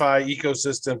the DeFi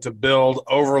ecosystem to build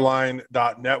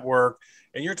Overline.network,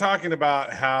 and you're talking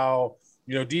about how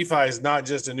DeFi is not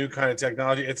just a new kind of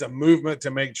technology; it's a movement to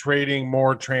make trading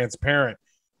more transparent.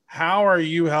 How are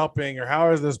you helping, or how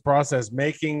is this process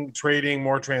making trading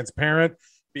more transparent?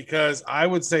 Because I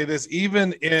would say this,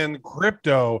 even in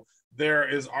crypto, there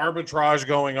is arbitrage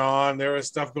going on. There is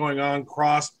stuff going on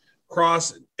cross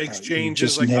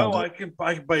exchanges. Like, I can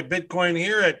buy Bitcoin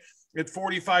here at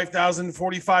 45,000,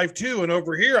 45.2, and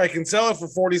over here I can sell it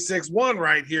for 46.1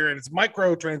 right here, and it's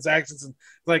micro transactions, and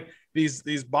like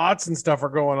these bots and stuff are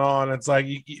going on. It's like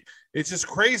it's just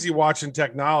crazy watching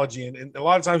technology, and a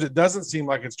lot of times it doesn't seem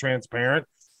like it's transparent.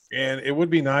 And it would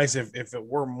be nice if it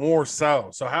were more so.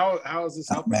 So how is this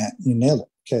helping? Matt, you nailed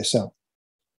it. Okay, so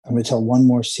I'm going to tell one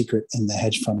more secret in the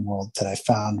hedge fund world that I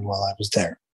found while I was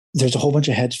there. There's a whole bunch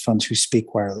of hedge funds who speak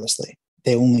wirelessly.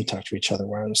 They only talk to each other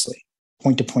wirelessly,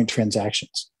 point-to-point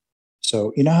transactions.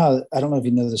 So you know how, I don't know if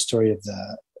you know the story of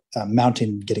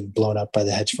mountain getting blown up by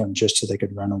the hedge fund just so they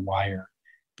could run a wire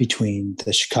between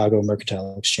the Chicago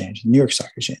Mercantile Exchange and New York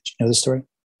Stock Exchange. You know the story?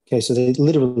 Okay, so they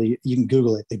literally, you can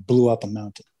Google it, they blew up a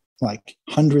mountain, like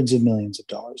hundreds of millions of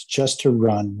dollars just to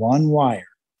run one wire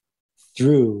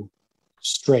through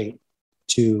straight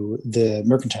to the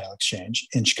Mercantile Exchange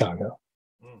in Chicago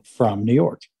from New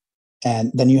York.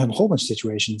 And then you have a whole bunch of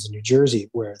situations in New Jersey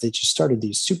where they just started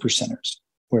these super centers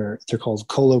where they're called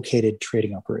co-located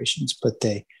trading operations, but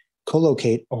they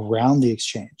co-locate around the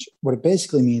exchange. What it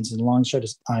basically means in the long shot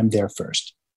is I'm there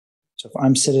first. So if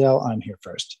I'm Citadel, I'm here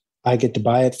first. I get to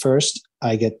buy it first.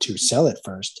 I get to sell it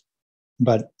first,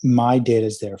 but my data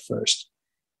is there first.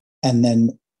 And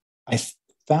then I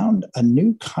found a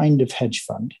new kind of hedge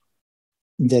fund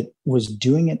that was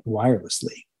doing it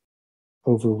wirelessly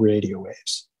over radio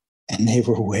waves. And they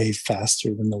were way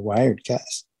faster than the wired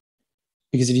guys.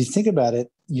 Because if you think about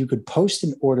it, you could post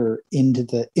an order into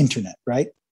the internet, right?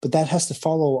 But that has to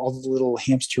follow all the little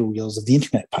hamster wheels of the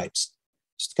internet pipes.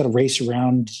 It's got to race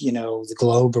around, the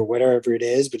globe or whatever it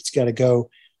is, but it's got to go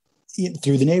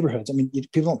through the neighborhoods. I mean,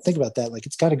 people don't think about that. Like,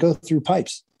 it's got to go through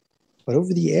pipes. But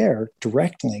over the air,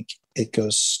 direct link, it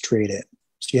goes straight in.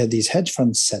 So you had these hedge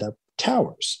funds set up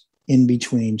towers in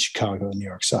between Chicago and New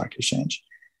York Stock Exchange.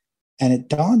 And it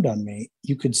dawned on me,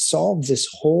 you could solve this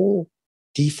whole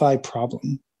DeFi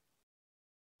problem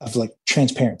of like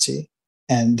transparency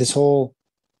and this whole,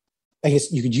 I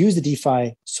guess you could use the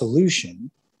DeFi solution,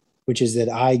 which is that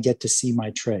I get to see my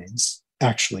trades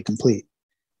actually complete.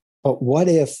 But what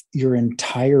if your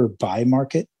entire buy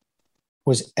market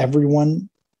was everyone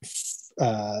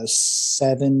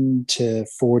 7 to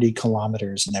 40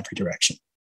 kilometers in every direction?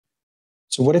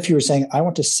 So what if you were saying, I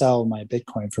want to sell my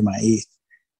Bitcoin for my ETH,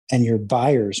 and your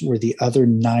buyers were the other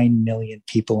 9 million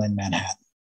people in Manhattan,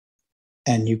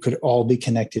 and you could all be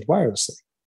connected wirelessly?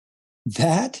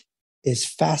 That is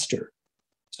faster.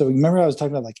 So remember I was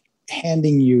talking about like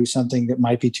handing you something that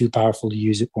might be too powerful to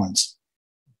use at once.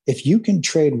 If you can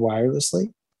trade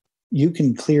wirelessly, you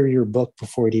can clear your book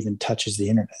before it even touches the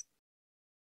internet.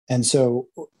 And so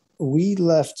we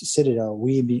left Citadel,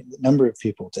 a number of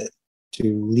people did,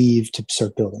 to leave to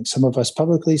start building. Some of us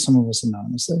publicly, some of us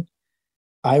anonymously.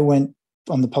 I went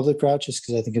on the public route just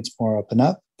because I think it's more up and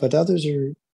up, but others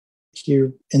are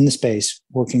here in the space,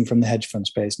 working from the hedge fund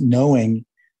space, knowing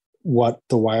what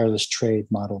the wireless trade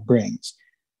model brings.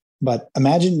 But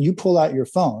imagine you pull out your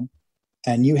phone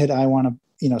and you hit, I want to,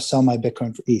 sell my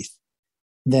Bitcoin for ETH.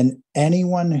 Then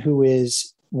anyone who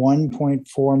is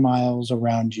 1.4 miles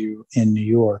around you in New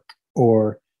York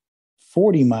or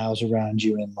 40 miles around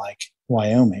you in like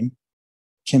Wyoming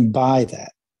can buy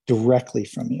that directly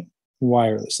from you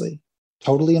wirelessly,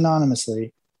 totally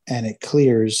anonymously, and it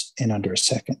clears in under a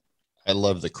second. I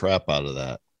love the crap out of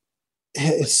that.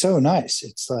 It's so nice.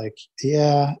 It's like,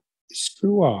 yeah,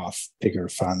 screw off bigger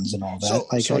funds and all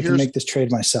that. So I can make this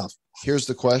trade myself. Here's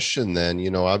the question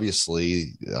then.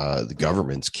 Obviously, the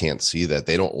governments can't see that.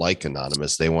 They don't like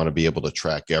anonymous. They want to be able to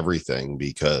track everything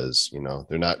because,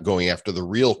 they're not going after the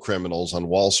real criminals on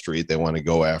Wall Street. They want to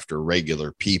go after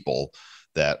regular people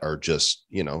that are just,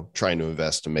 trying to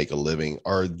invest to make a living.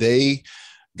 Are they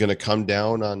going to come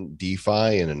down on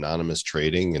DeFi and anonymous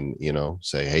trading and,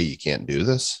 say, hey, you can't do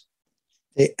this?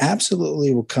 They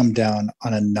absolutely will come down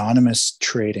on anonymous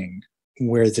trading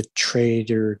where the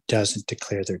trader doesn't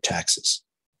declare their taxes.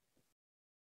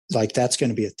 Like, that's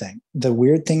going to be a thing. The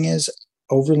weird thing is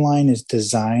Overline is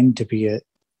designed to be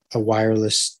a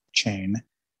wireless chain.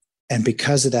 And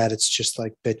because of that, it's just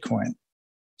like Bitcoin.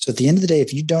 So at the end of the day,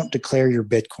 if you don't declare your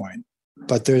Bitcoin,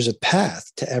 but there's a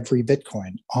path to every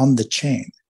Bitcoin on the chain,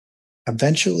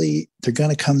 eventually they're going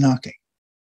to come knocking.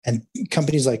 And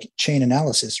companies like Chain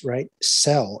Analysis, right,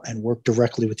 sell and work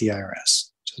directly with the IRS.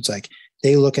 So it's like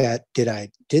they look at,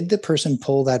 did the person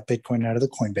pull that Bitcoin out of the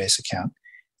Coinbase account?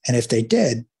 And if they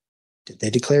did they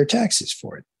declare taxes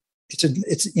for it?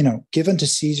 It's give unto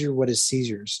Caesar what is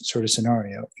Caesar's sort of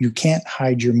scenario. You can't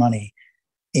hide your money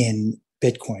in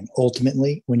Bitcoin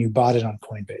ultimately when you bought it on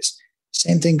Coinbase.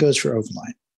 Same thing goes for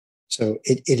Overline. So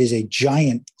it is a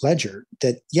giant ledger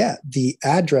that, the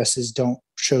addresses don't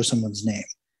show someone's name,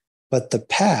 but the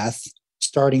path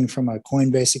starting from a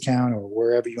Coinbase account or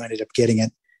wherever you ended up getting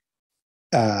it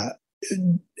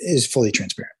is fully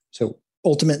transparent. So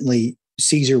ultimately,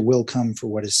 Caesar will come for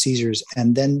what is Caesar's,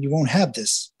 and then you won't have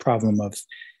this problem of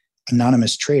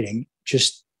anonymous trading.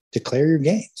 Just declare your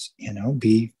gains,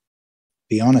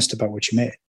 be honest about what you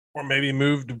made. Or maybe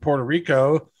move to Puerto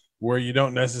Rico where you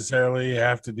don't necessarily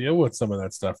have to deal with some of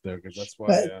that stuff there, because that's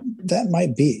why. That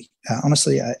might be.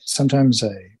 Honestly, sometimes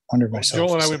I wondered myself.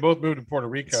 Joel and I, we both moved to Puerto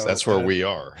Rico. That's where we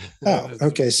are. Oh,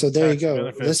 okay. So there you go,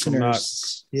 benefits from not-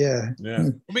 listeners. Yeah. Yeah.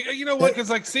 You know what? Because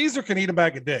like Caesar can eat a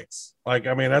bag of dicks. Like,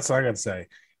 I mean, that's what I gotta say.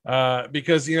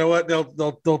 Because you know what?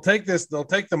 They'll take this, they'll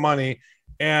take the money,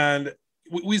 and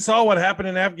we saw what happened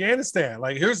in Afghanistan.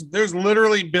 Like there's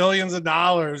literally billions of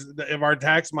dollars of our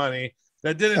tax money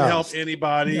that didn't help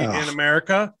anybody in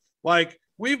America. Like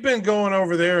we've been going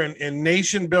over there and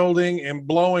nation building and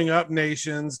blowing up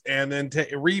nations and then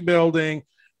rebuilding.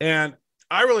 And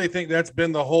I really think that's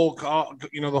been the whole,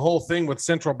 the whole thing with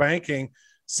central banking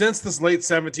since this late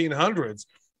 1700s.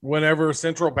 Whenever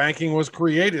central banking was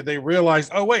created, they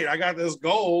realized, oh, wait, I got this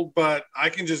gold, but I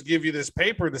can just give you this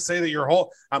paper to say that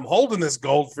I'm holding this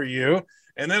gold for you.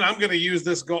 And then I'm going to use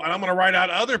this gold and I'm going to write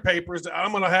out other papers that I'm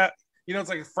going to have, it's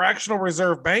like fractional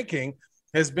reserve banking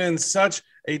has been such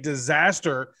a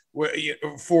disaster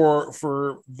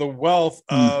for the wealth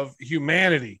of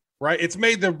humanity, right? It's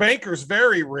made the bankers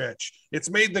very rich. It's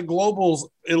made the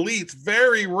global elites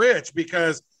very rich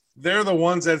because they're the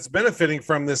ones that's benefiting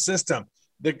from this system.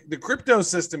 The crypto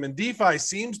system and DeFi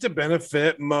seems to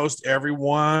benefit most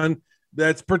everyone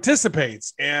that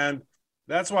participates. And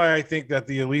that's why I think that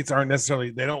the elites aren't necessarily,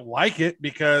 they don't like it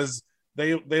because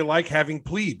they like having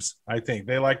plebes. I think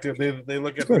they like to, they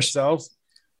look at themselves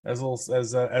as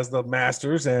the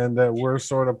masters, and we're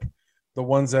sort of the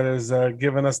ones that is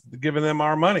giving them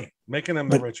our money, making them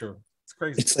the richer. It's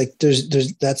crazy. It's like, there's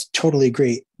that's totally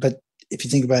great. But if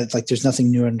you think about it, like there's nothing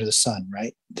new under the sun,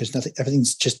 right? There's nothing,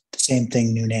 everything's just the same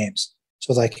thing, new names.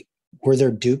 So like, were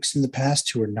there dukes in the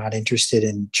past who were not interested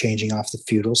in changing off the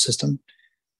feudal system?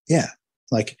 Yeah.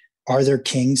 Like, are there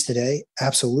kings today?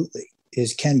 Absolutely.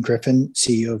 Is Ken Griffin,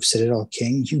 CEO of Citadel,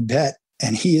 king? You bet.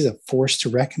 And he's a force to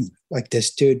reckon with. Like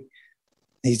this dude,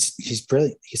 he's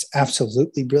brilliant. He's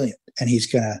absolutely brilliant. And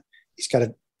he's got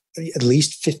at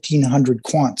least 1,500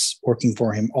 quants working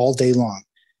for him all day long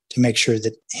to make sure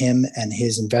that him and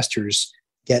his investors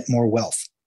get more wealth.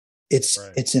 It's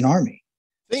an army.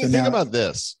 Think about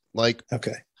this. Like,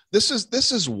 okay, this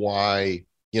is why,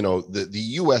 the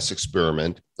US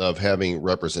experiment of having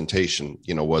representation,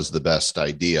 was the best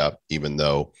idea, even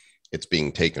though it's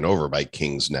being taken over by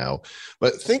kings now.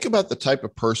 But think about the type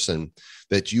of person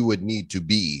that you would need to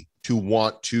be to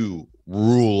want to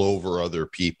rule over other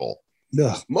people.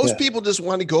 Most people just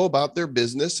want to go about their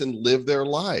business and live their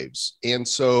lives. And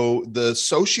so the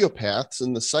sociopaths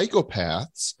and the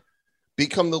psychopaths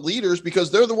become the leaders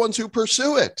because they're the ones who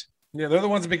pursue it. Yeah, they're the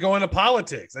ones that be going to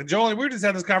politics. And Joel, we just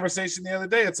had this conversation the other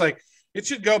day. It's like, it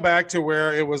should go back to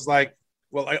where it was like,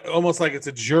 almost like it's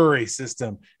a jury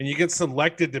system and you get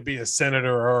selected to be a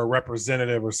senator or a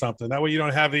representative or something. That way you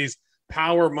don't have these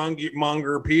power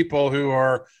monger people who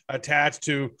are attached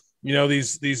to,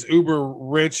 these uber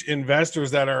rich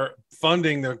investors that are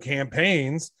funding their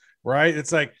campaigns, right?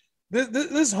 It's like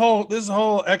this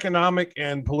whole economic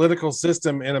and political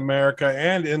system in America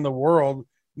and in the world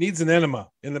needs an enema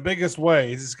in the biggest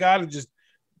way. It's got to just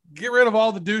get rid of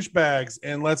all the douchebags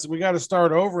and we got to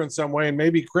start over in some way. And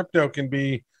maybe crypto can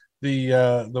be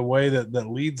the way that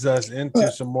leads us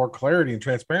into some more clarity and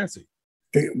transparency.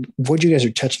 What you guys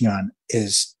are touching on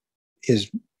is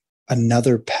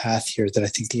another path here that I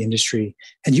think the industry,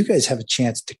 and you guys have a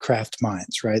chance to craft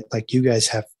minds, right? Like you guys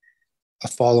have a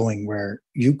following where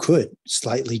you could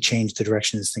slightly change the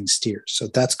direction this thing steers. So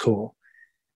that's cool.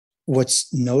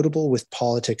 What's notable with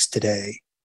politics today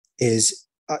is,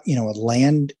 a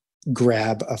land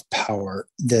grab of power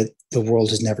that the world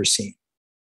has never seen,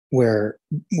 where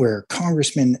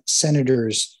congressmen,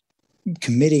 senators,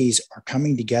 committees are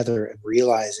coming together and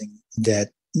realizing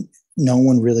that no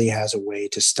one really has a way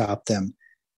to stop them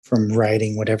from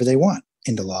writing whatever they want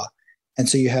into law. And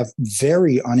so you have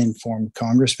very uninformed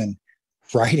congressmen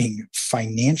writing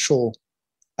financial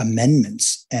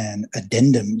amendments and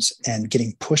addendums and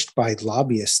getting pushed by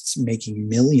lobbyists making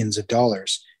millions of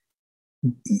dollars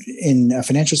in a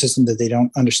financial system that they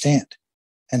don't understand.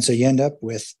 And so you end up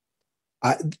with,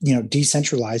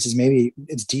 decentralized is maybe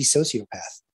it's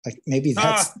de-sociopath. Like maybe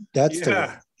that's the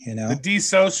way, the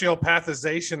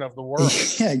de-sociopathization of the world.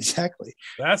 Yeah, exactly.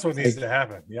 That's what needs to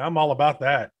happen. Yeah, I'm all about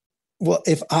that. Well,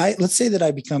 let's say that I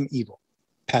become evil,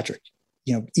 Patrick.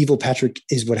 Evil Patrick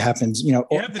is what happens. You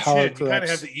have the chin. You kind of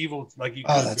have the evil, like you.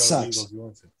 Oh, that sucks.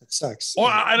 That sucks. Or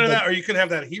I don't know. Or you could have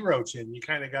that hero chin. You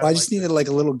kind of got. Well, I just needed like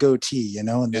a little goatee,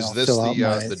 And is this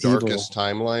the darkest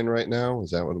timeline right now?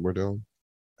 Is that what we're doing?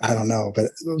 I don't know,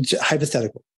 but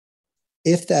hypothetical.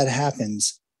 If that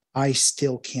happens, I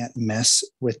still can't mess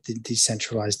with the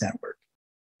decentralized network.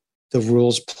 The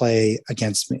rules play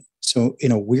against me. So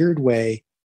in a weird way,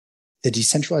 the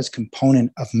decentralized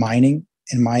component of mining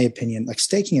in my opinion, like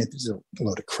staking is a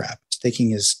load of crap.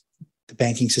 Staking is the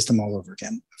banking system all over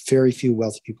again. Very few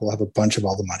wealthy people have a bunch of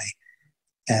all the money,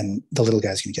 and the little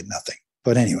guy's going to get nothing.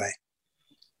 But anyway,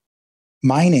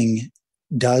 mining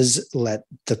does let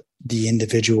the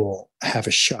individual have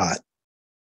a shot.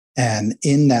 And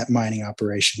in that mining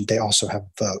operation, they also have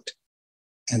a vote.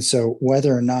 And so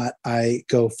whether or not I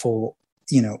go full,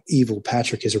 evil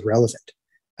Patrick is irrelevant.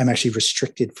 I'm actually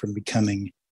restricted from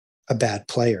becoming a bad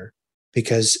player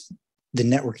because the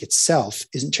network itself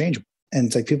isn't changeable. And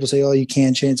it's like people say, oh, you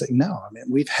can change. It's like, no, I mean,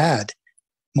 we've had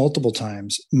multiple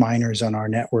times miners on our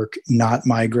network not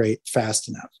migrate fast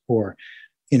enough or,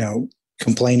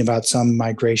 complain about some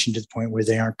migration to the point where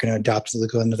they aren't going to adopt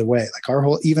it, go another way.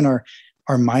 Like even our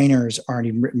miners aren't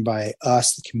even written by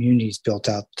us. The community's built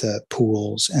out the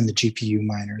pools and the GPU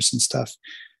miners and stuff.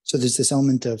 So there's this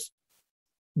element of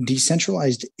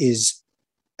decentralized is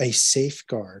a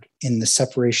safeguard in the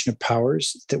separation of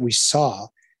powers that we saw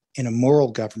in a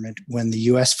moral government when the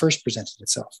US first presented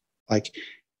itself. Like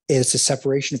it's a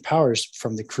separation of powers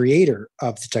from the creator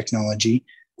of the technology,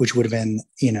 which would have been,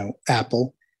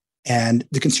 Apple, and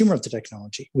the consumer of the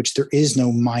technology, which there is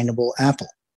no mineable Apple.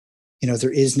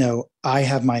 There is no, I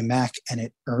have my Mac and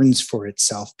it earns for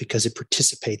itself because it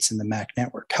participates in the Mac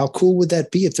network. How cool would that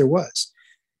be if there was?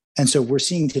 And so we're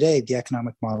seeing today the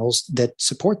economic models that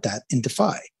support that in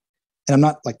DeFi. And I'm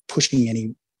not like pushing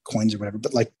any coins or whatever,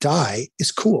 but like DAI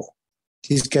is cool.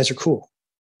 These guys are cool.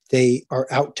 They are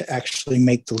out to actually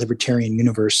make the libertarian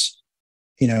universe,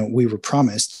 we were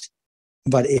promised.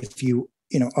 But if you,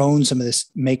 own some of this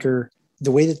maker,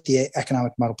 the way that the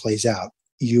economic model plays out,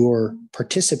 you're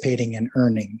participating and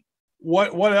earning.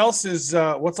 What else is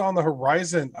what's on the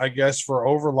horizon, I guess, for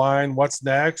Overline? What's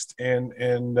next? And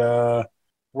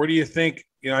where do you think,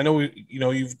 I know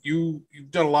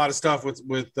you've done a lot of stuff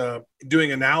with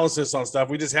doing analysis on stuff.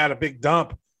 We just had a big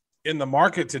dump in the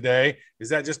market today. Is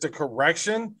that just a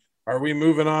correction? Are we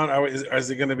moving on? Is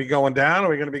it going to be going down? Are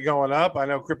we going to be going up? I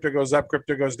know crypto goes up,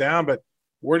 crypto goes down, but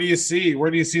where do you see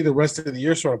the rest of the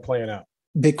year sort of playing out?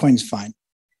 Bitcoin's fine.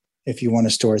 If you want to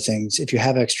store things, if you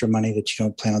have extra money that you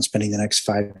don't plan on spending the next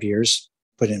 5 years,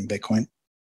 put it in Bitcoin.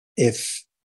 If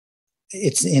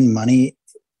it's in money,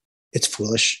 it's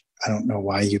foolish. I don't know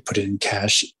why you put it in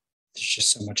cash. There's just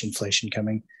so much inflation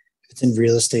coming. If it's in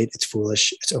real estate, it's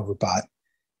foolish. It's overbought.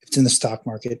 If it's in the stock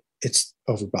market, it's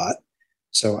overbought.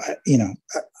 So,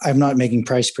 I'm not making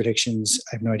price predictions.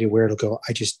 I have no idea where it'll go.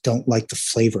 I just don't like the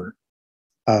flavor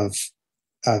of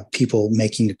people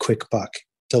making a quick buck.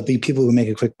 There'll be people who make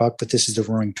a quick buck, but this is the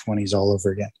roaring 20s all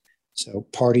over again. So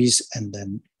parties and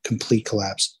then complete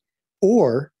collapse.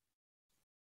 Or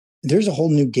there's a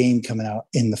whole new game coming out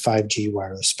in the 5G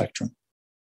wireless spectrum.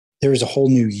 There is a whole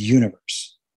new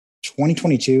universe.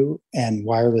 2022 and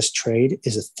wireless trade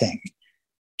is a thing.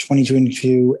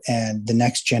 2022 and the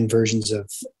next gen versions of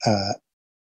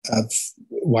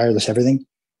wireless everything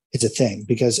is a thing,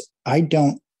 because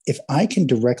if I can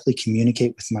directly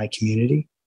communicate with my community,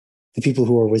 the people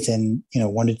who are within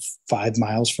 1 to 5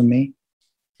 miles from me,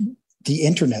 the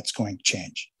internet's going to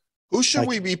change. Who should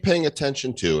we be paying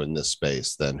attention to in this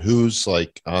space then? Who's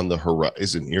like on the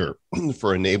horizon here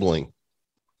for enabling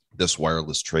this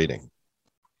wireless trading?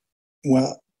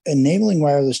 Well, enabling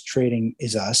wireless trading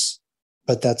is us,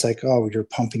 but that's like, oh, you're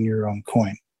pumping your own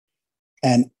coin.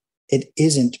 And it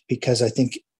isn't, because I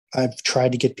think I've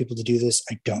tried to get people to do this.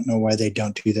 I don't know why they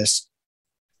don't do this.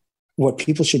 What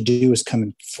people should do is come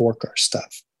and fork our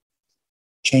stuff,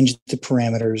 change the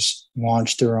parameters,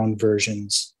 launch their own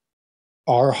versions.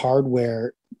 Our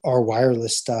hardware, our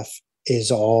wireless stuff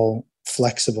is all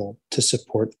flexible to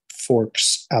support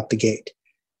forks out the gate.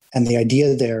 And the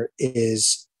idea there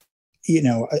is,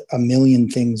 a million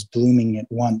things blooming at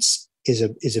once is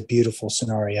a beautiful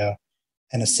scenario.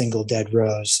 And a single dead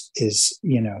rose is,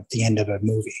 the end of a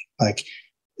movie. Like,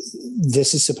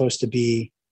 this is supposed to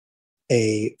be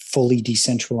a fully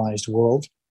decentralized world,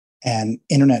 and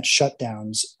internet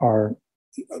shutdowns are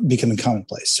becoming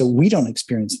commonplace. So we don't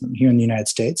experience them here in the United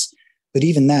States, but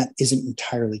even that isn't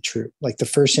entirely true. Like, the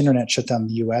first internet shutdown in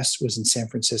the US was in San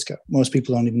Francisco. Most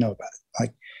people don't even know about it.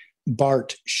 Like,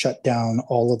 BART shut down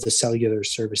all of the cellular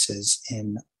services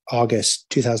in August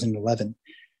 2011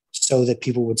 so that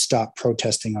people would stop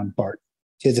protesting on BART.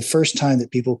 So the first time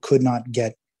that people could not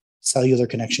get cellular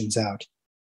connections out,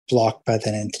 blocked by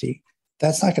that entity.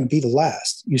 That's not going to be the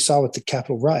last. You saw with the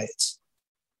Capitol riots,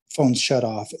 phones shut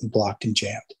off and blocked and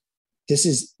jammed. This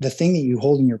is the thing that you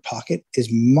hold in your pocket is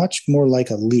much more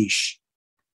like a leash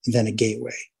than a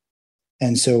gateway.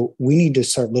 And so we need to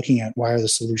start looking at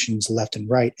wireless solutions left and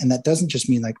right. And that doesn't just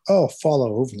mean like, oh,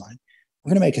 follow Overline.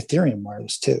 We're going to make Ethereum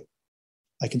wireless too.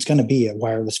 Like it's going to be a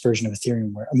wireless version of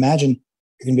Ethereum where imagine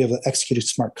you're going to be able to execute a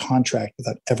smart contract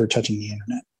without ever touching the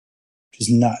internet, which is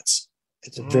nuts.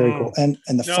 It's a very cool. And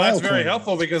the no, file that's very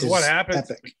helpful because what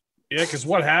happens? Epic. Yeah, because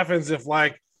what happens if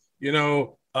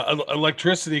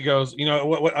electricity goes,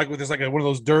 what like there's like one of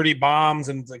those dirty bombs,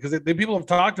 and because people have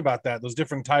talked about that, those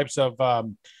different types of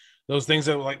those things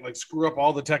that like screw up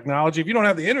all the technology. If you don't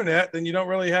have the internet, then you don't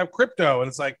really have crypto, and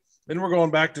it's like then we're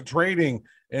going back to trading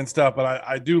and stuff. But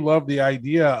I do love the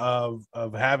idea of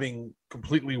having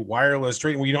completely wireless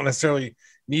trading where you don't necessarily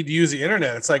need to use the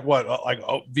internet. It's like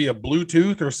via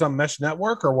Bluetooth or some mesh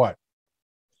network or what?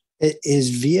 It is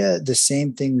via the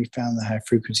same thing we found the high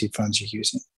frequency phones are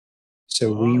using.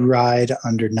 So we ride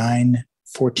under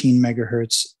 914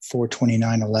 megahertz,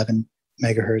 429.11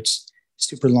 megahertz,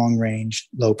 super long range,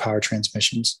 low power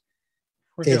transmissions.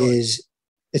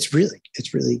 It's really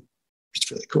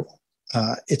cool.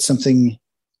 It's something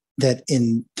that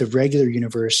in the regular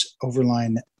universe,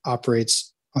 Overline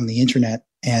operates on the internet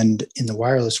and in the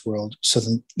wireless world, so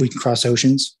that we can cross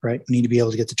oceans, right? We need to be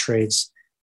able to get the trades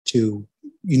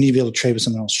you need to be able to trade with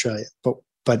someone in Australia.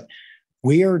 But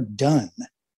we are done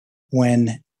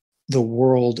when the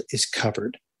world is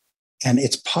covered. And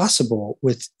it's possible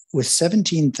with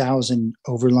 17,000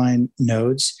 Overline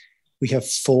nodes, we have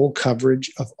full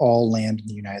coverage of all land in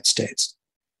the United States.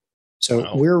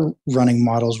 So we're running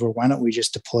models where why don't we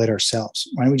just deploy it ourselves?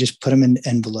 Why don't we just put them in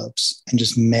envelopes and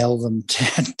just mail them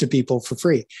to people for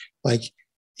free? Like,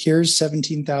 here's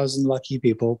 17,000 lucky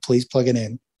people. Please plug it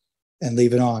in and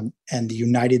leave it on. And the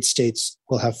United States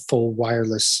will have full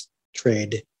wireless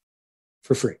trade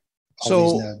for free.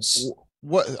 So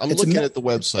what I'm looking at the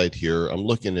website here. I'm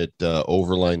looking at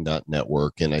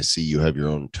overline.network, and I see you have your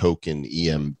own token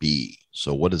EMB.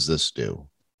 So what does this do?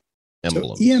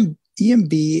 Emblems. So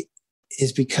EMB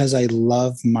is because I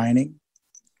love mining,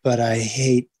 but I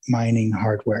hate mining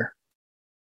hardware.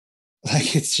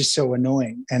 Like, it's just so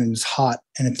annoying, and it's hot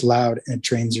and it's loud and it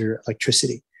drains your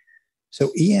electricity. So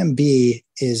EMB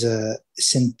is a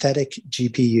synthetic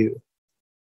GPU.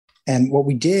 And what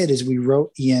we did is we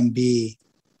wrote EMB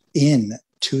in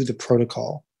to the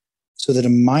protocol so that a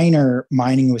miner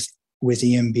mining with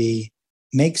EMB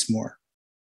makes more.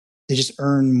 They just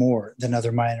earn more than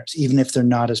other miners, even if they're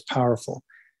not as powerful.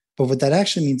 But what that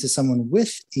actually means to someone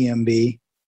with EMB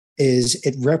is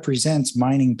it represents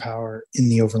mining power in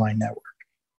the Overline network.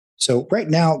 So right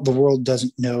now, the world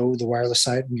doesn't know the wireless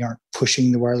side. We aren't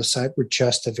pushing the wireless side. We're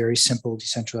just a very simple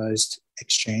decentralized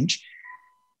exchange.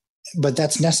 But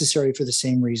that's necessary for the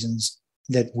same reasons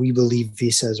that we believe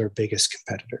Visa is our biggest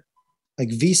competitor.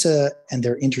 Like Visa and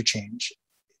their interchange,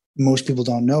 most people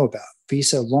don't know about.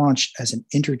 Visa launched as an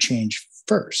interchange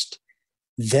first.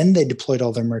 Then they deployed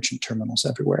all their merchant terminals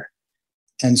everywhere.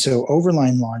 And so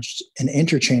Overline launched an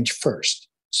interchange first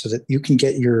so that you can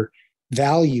get your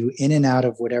value in and out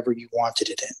of whatever you wanted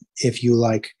it in. If you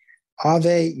like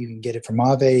Aave, you can get it from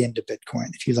Aave into Bitcoin.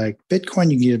 If you like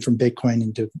Bitcoin, you can get it from Bitcoin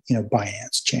into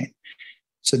Binance chain.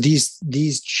 So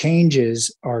these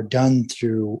changes are done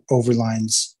through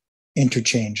Overline's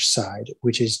interchange side,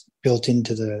 which is built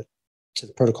into the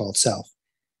protocol itself.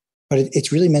 But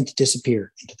it's really meant to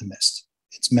disappear into the mist.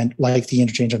 It's meant like the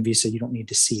interchange on Visa, you don't need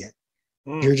to see it.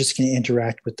 You're just going to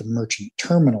interact with the merchant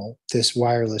terminal, this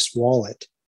wireless wallet.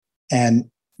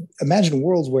 And imagine a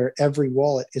world where every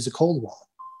wallet is a cold wallet.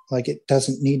 Like, it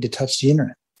doesn't need to touch the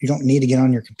internet. You don't need to get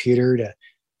on your computer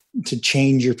to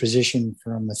change your position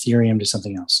from Ethereum to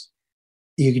something else.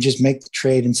 You could just make the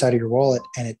trade inside of your wallet,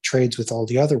 and it trades with all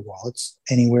the other wallets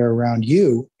anywhere around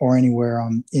you or anywhere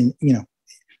on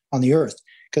the earth.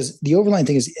 Because the Overline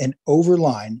thing is an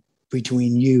overline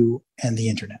between you and the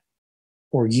internet,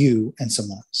 or you and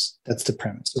someone else. That's the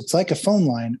premise. So it's like a phone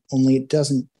line, only it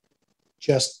doesn't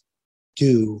just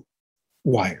do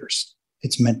wires.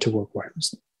 It's meant to work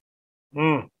wirelessly.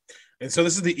 And so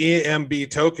this is the EMB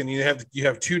token. You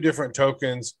have two different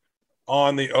tokens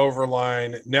on the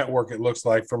Overline network, it looks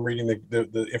like, from reading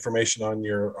the information on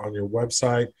your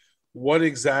website. What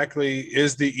exactly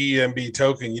is the EMB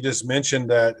token? You just mentioned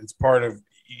that it's part of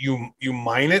you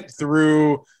mine it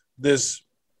through this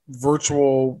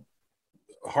virtual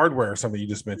hardware or something you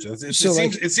just mentioned. It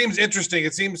seems interesting.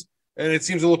 It seems a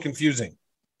little confusing.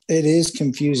 It is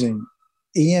confusing.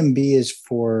 EMB is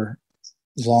for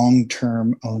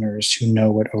long-term owners who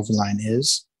know what Overline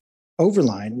is.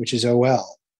 Overline, which is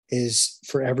OL, is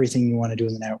for everything you want to do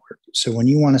in the network. So when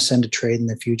you want to send a trade in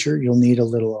the future, you'll need a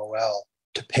little OL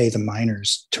to pay the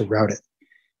miners to route it.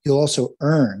 You'll also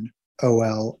earn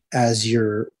OL as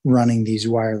you're running these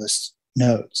wireless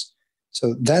nodes.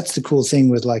 So that's the cool thing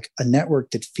with like a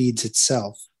network that feeds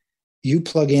itself. You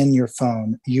plug in your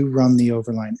phone, you run the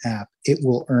Overline app, it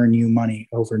will earn you money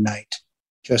overnight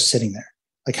just sitting there.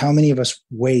 Like, how many of us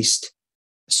waste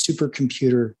a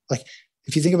supercomputer? Like,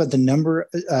 if you think about the number,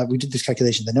 we did this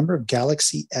calculation, the number of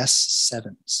Galaxy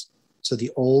S7s, so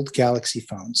the old Galaxy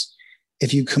phones,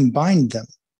 if you combined them,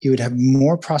 you would have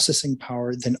more processing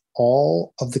power than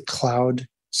all of the cloud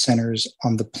centers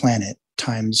on the planet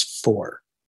times 4.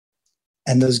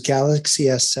 And those Galaxy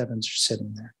S7s are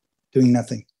sitting there doing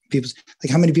nothing. People's,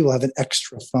 like, how many people have an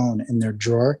extra phone in their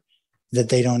drawer that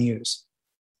they don't use?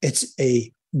 It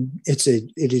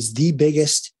is the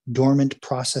biggest dormant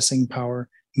processing power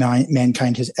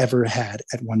mankind has ever had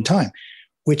at one time,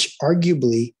 which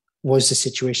arguably was the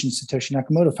situation Satoshi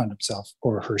Nakamoto found himself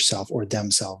or herself or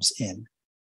themselves in.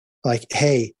 Like,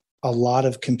 hey, a lot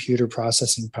of computer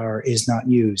processing power is not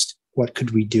used. What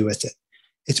could we do with it?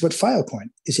 It's what Filecoin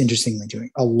is interestingly doing.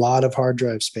 A lot of hard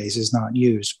drive space is not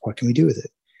used. What can we do with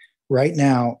it? Right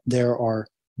now, there are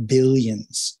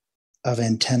billions of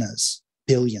antennas,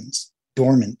 billions,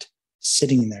 dormant,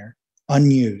 sitting there,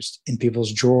 unused in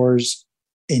people's drawers,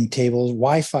 in tables,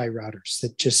 Wi-Fi routers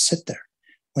that just sit there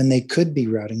when they could be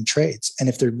routing trades. And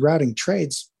if they're routing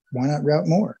trades, why not route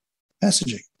more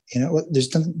messaging? You know,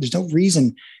 there's no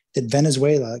reason that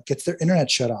Venezuela gets their internet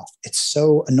shut off. It's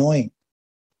so annoying.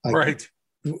 Like, Right.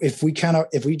 If we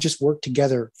just work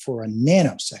together for a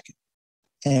nanosecond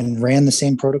and ran the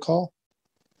same protocol,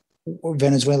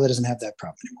 Venezuela doesn't have that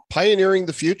problem anymore. Pioneering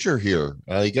the future here.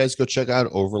 You guys go check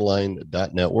out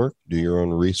overline.network, do your own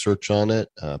research on it.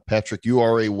 Patrick, you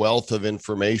are a wealth of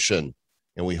information,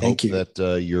 and we hope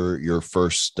that your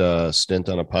first stint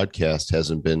on a podcast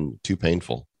hasn't been too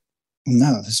painful.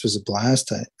 No, this was a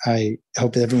blast. I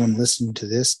hope everyone listening to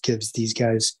this gives these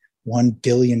guys 1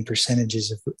 billion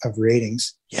percentages of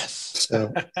ratings. Yes.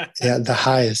 So yeah, the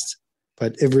highest.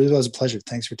 But it really was a pleasure.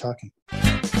 Thanks for talking.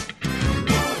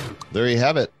 There you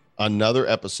have it. Another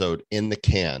episode in the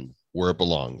can where it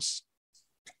belongs.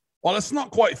 Well, it's not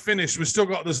quite finished. We still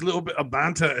got this little bit of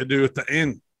banter to do at the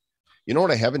end. You know what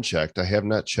I haven't checked? I have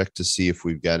not checked to see if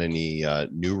we've got any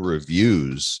new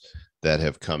reviews that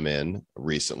have come in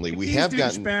recently. We have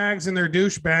gotten douchebags and their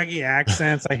douchebaggy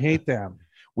accents. I hate them.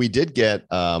 We did get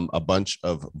a bunch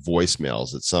of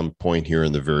voicemails at some point here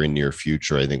in the very near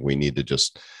future. I think we need to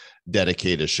just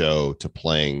dedicate a show to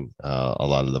playing a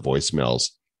lot of the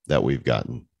voicemails that we've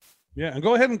gotten. Yeah, and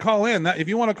go ahead and call in. If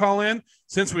you want to call in,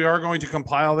 since we are going to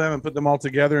compile them and put them all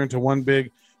together into one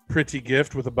big pretty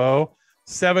gift with a bow,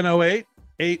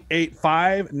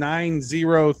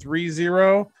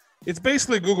 708-885-9030. It's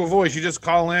basically Google Voice. You just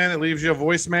call in, it leaves you a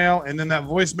voicemail, and then that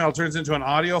voicemail turns into an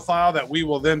audio file that we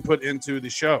will then put into the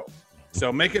show.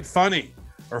 So make it funny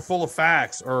or full of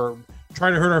facts or try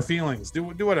to hurt our feelings. Do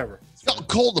whatever.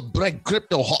 Call the Bread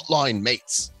Crypto Hotline,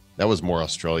 mates. That was more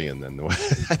Australian than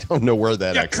I don't know where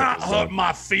that. You can't hurt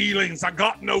my feelings. I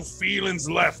got no feelings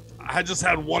left. I just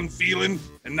had one feeling,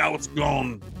 and now it's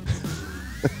gone.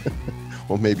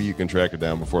 Well, maybe you can track it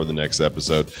down before the next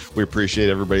episode. We appreciate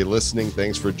everybody listening.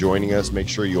 Thanks for joining us. Make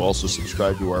sure you also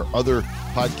subscribe to our other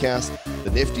podcast,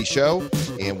 The Nifty Show,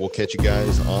 and we'll catch you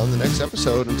guys on the next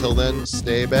episode. Until then,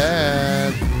 stay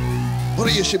bad.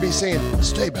 What you should be saying?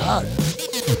 Stay bad.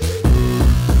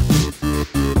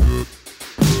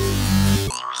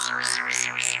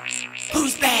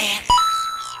 Who's bad?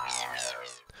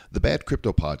 The Bad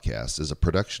Crypto Podcast is a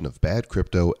production of Bad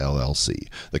Crypto LLC.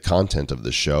 The content of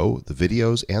the show, the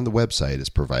videos, and the website is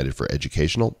provided for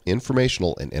educational,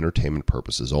 informational, and entertainment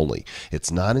purposes only. It's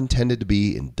not intended to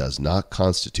be and does not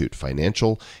constitute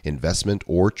financial, investment,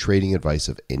 or trading advice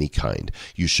of any kind.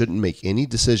 You shouldn't make any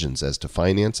decisions as to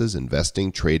finances,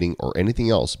 investing, trading, or anything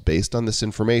else based on this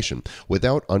information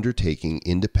without undertaking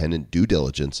independent due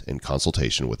diligence and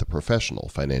consultation with a professional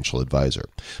financial advisor.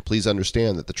 Please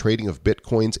understand that the trading of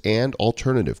Bitcoins and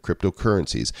alternative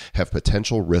cryptocurrencies have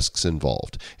potential risks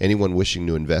involved. Anyone wishing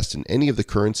to invest in any of the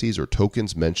currencies or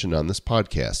tokens mentioned on this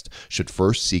podcast should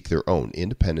first seek their own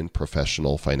independent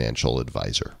professional financial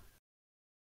advisor.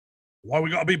 Why we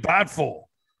gotta be bad for?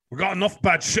 We got enough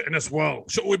bad shit in this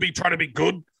world. Shouldn't we be trying to be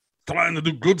good? Trying to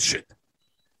do good shit.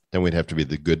 Then we'd have to be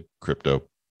the Good Crypto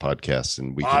Podcast,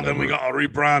 and we then we gotta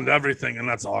rebrand everything, and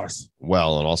that's ours.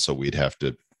 Well, and also we'd have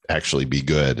to actually be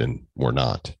good, and we're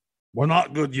not. We're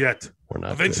not good yet. We're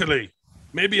not. Eventually,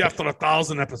 maybe after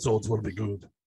 1,000 episodes, we'll be good.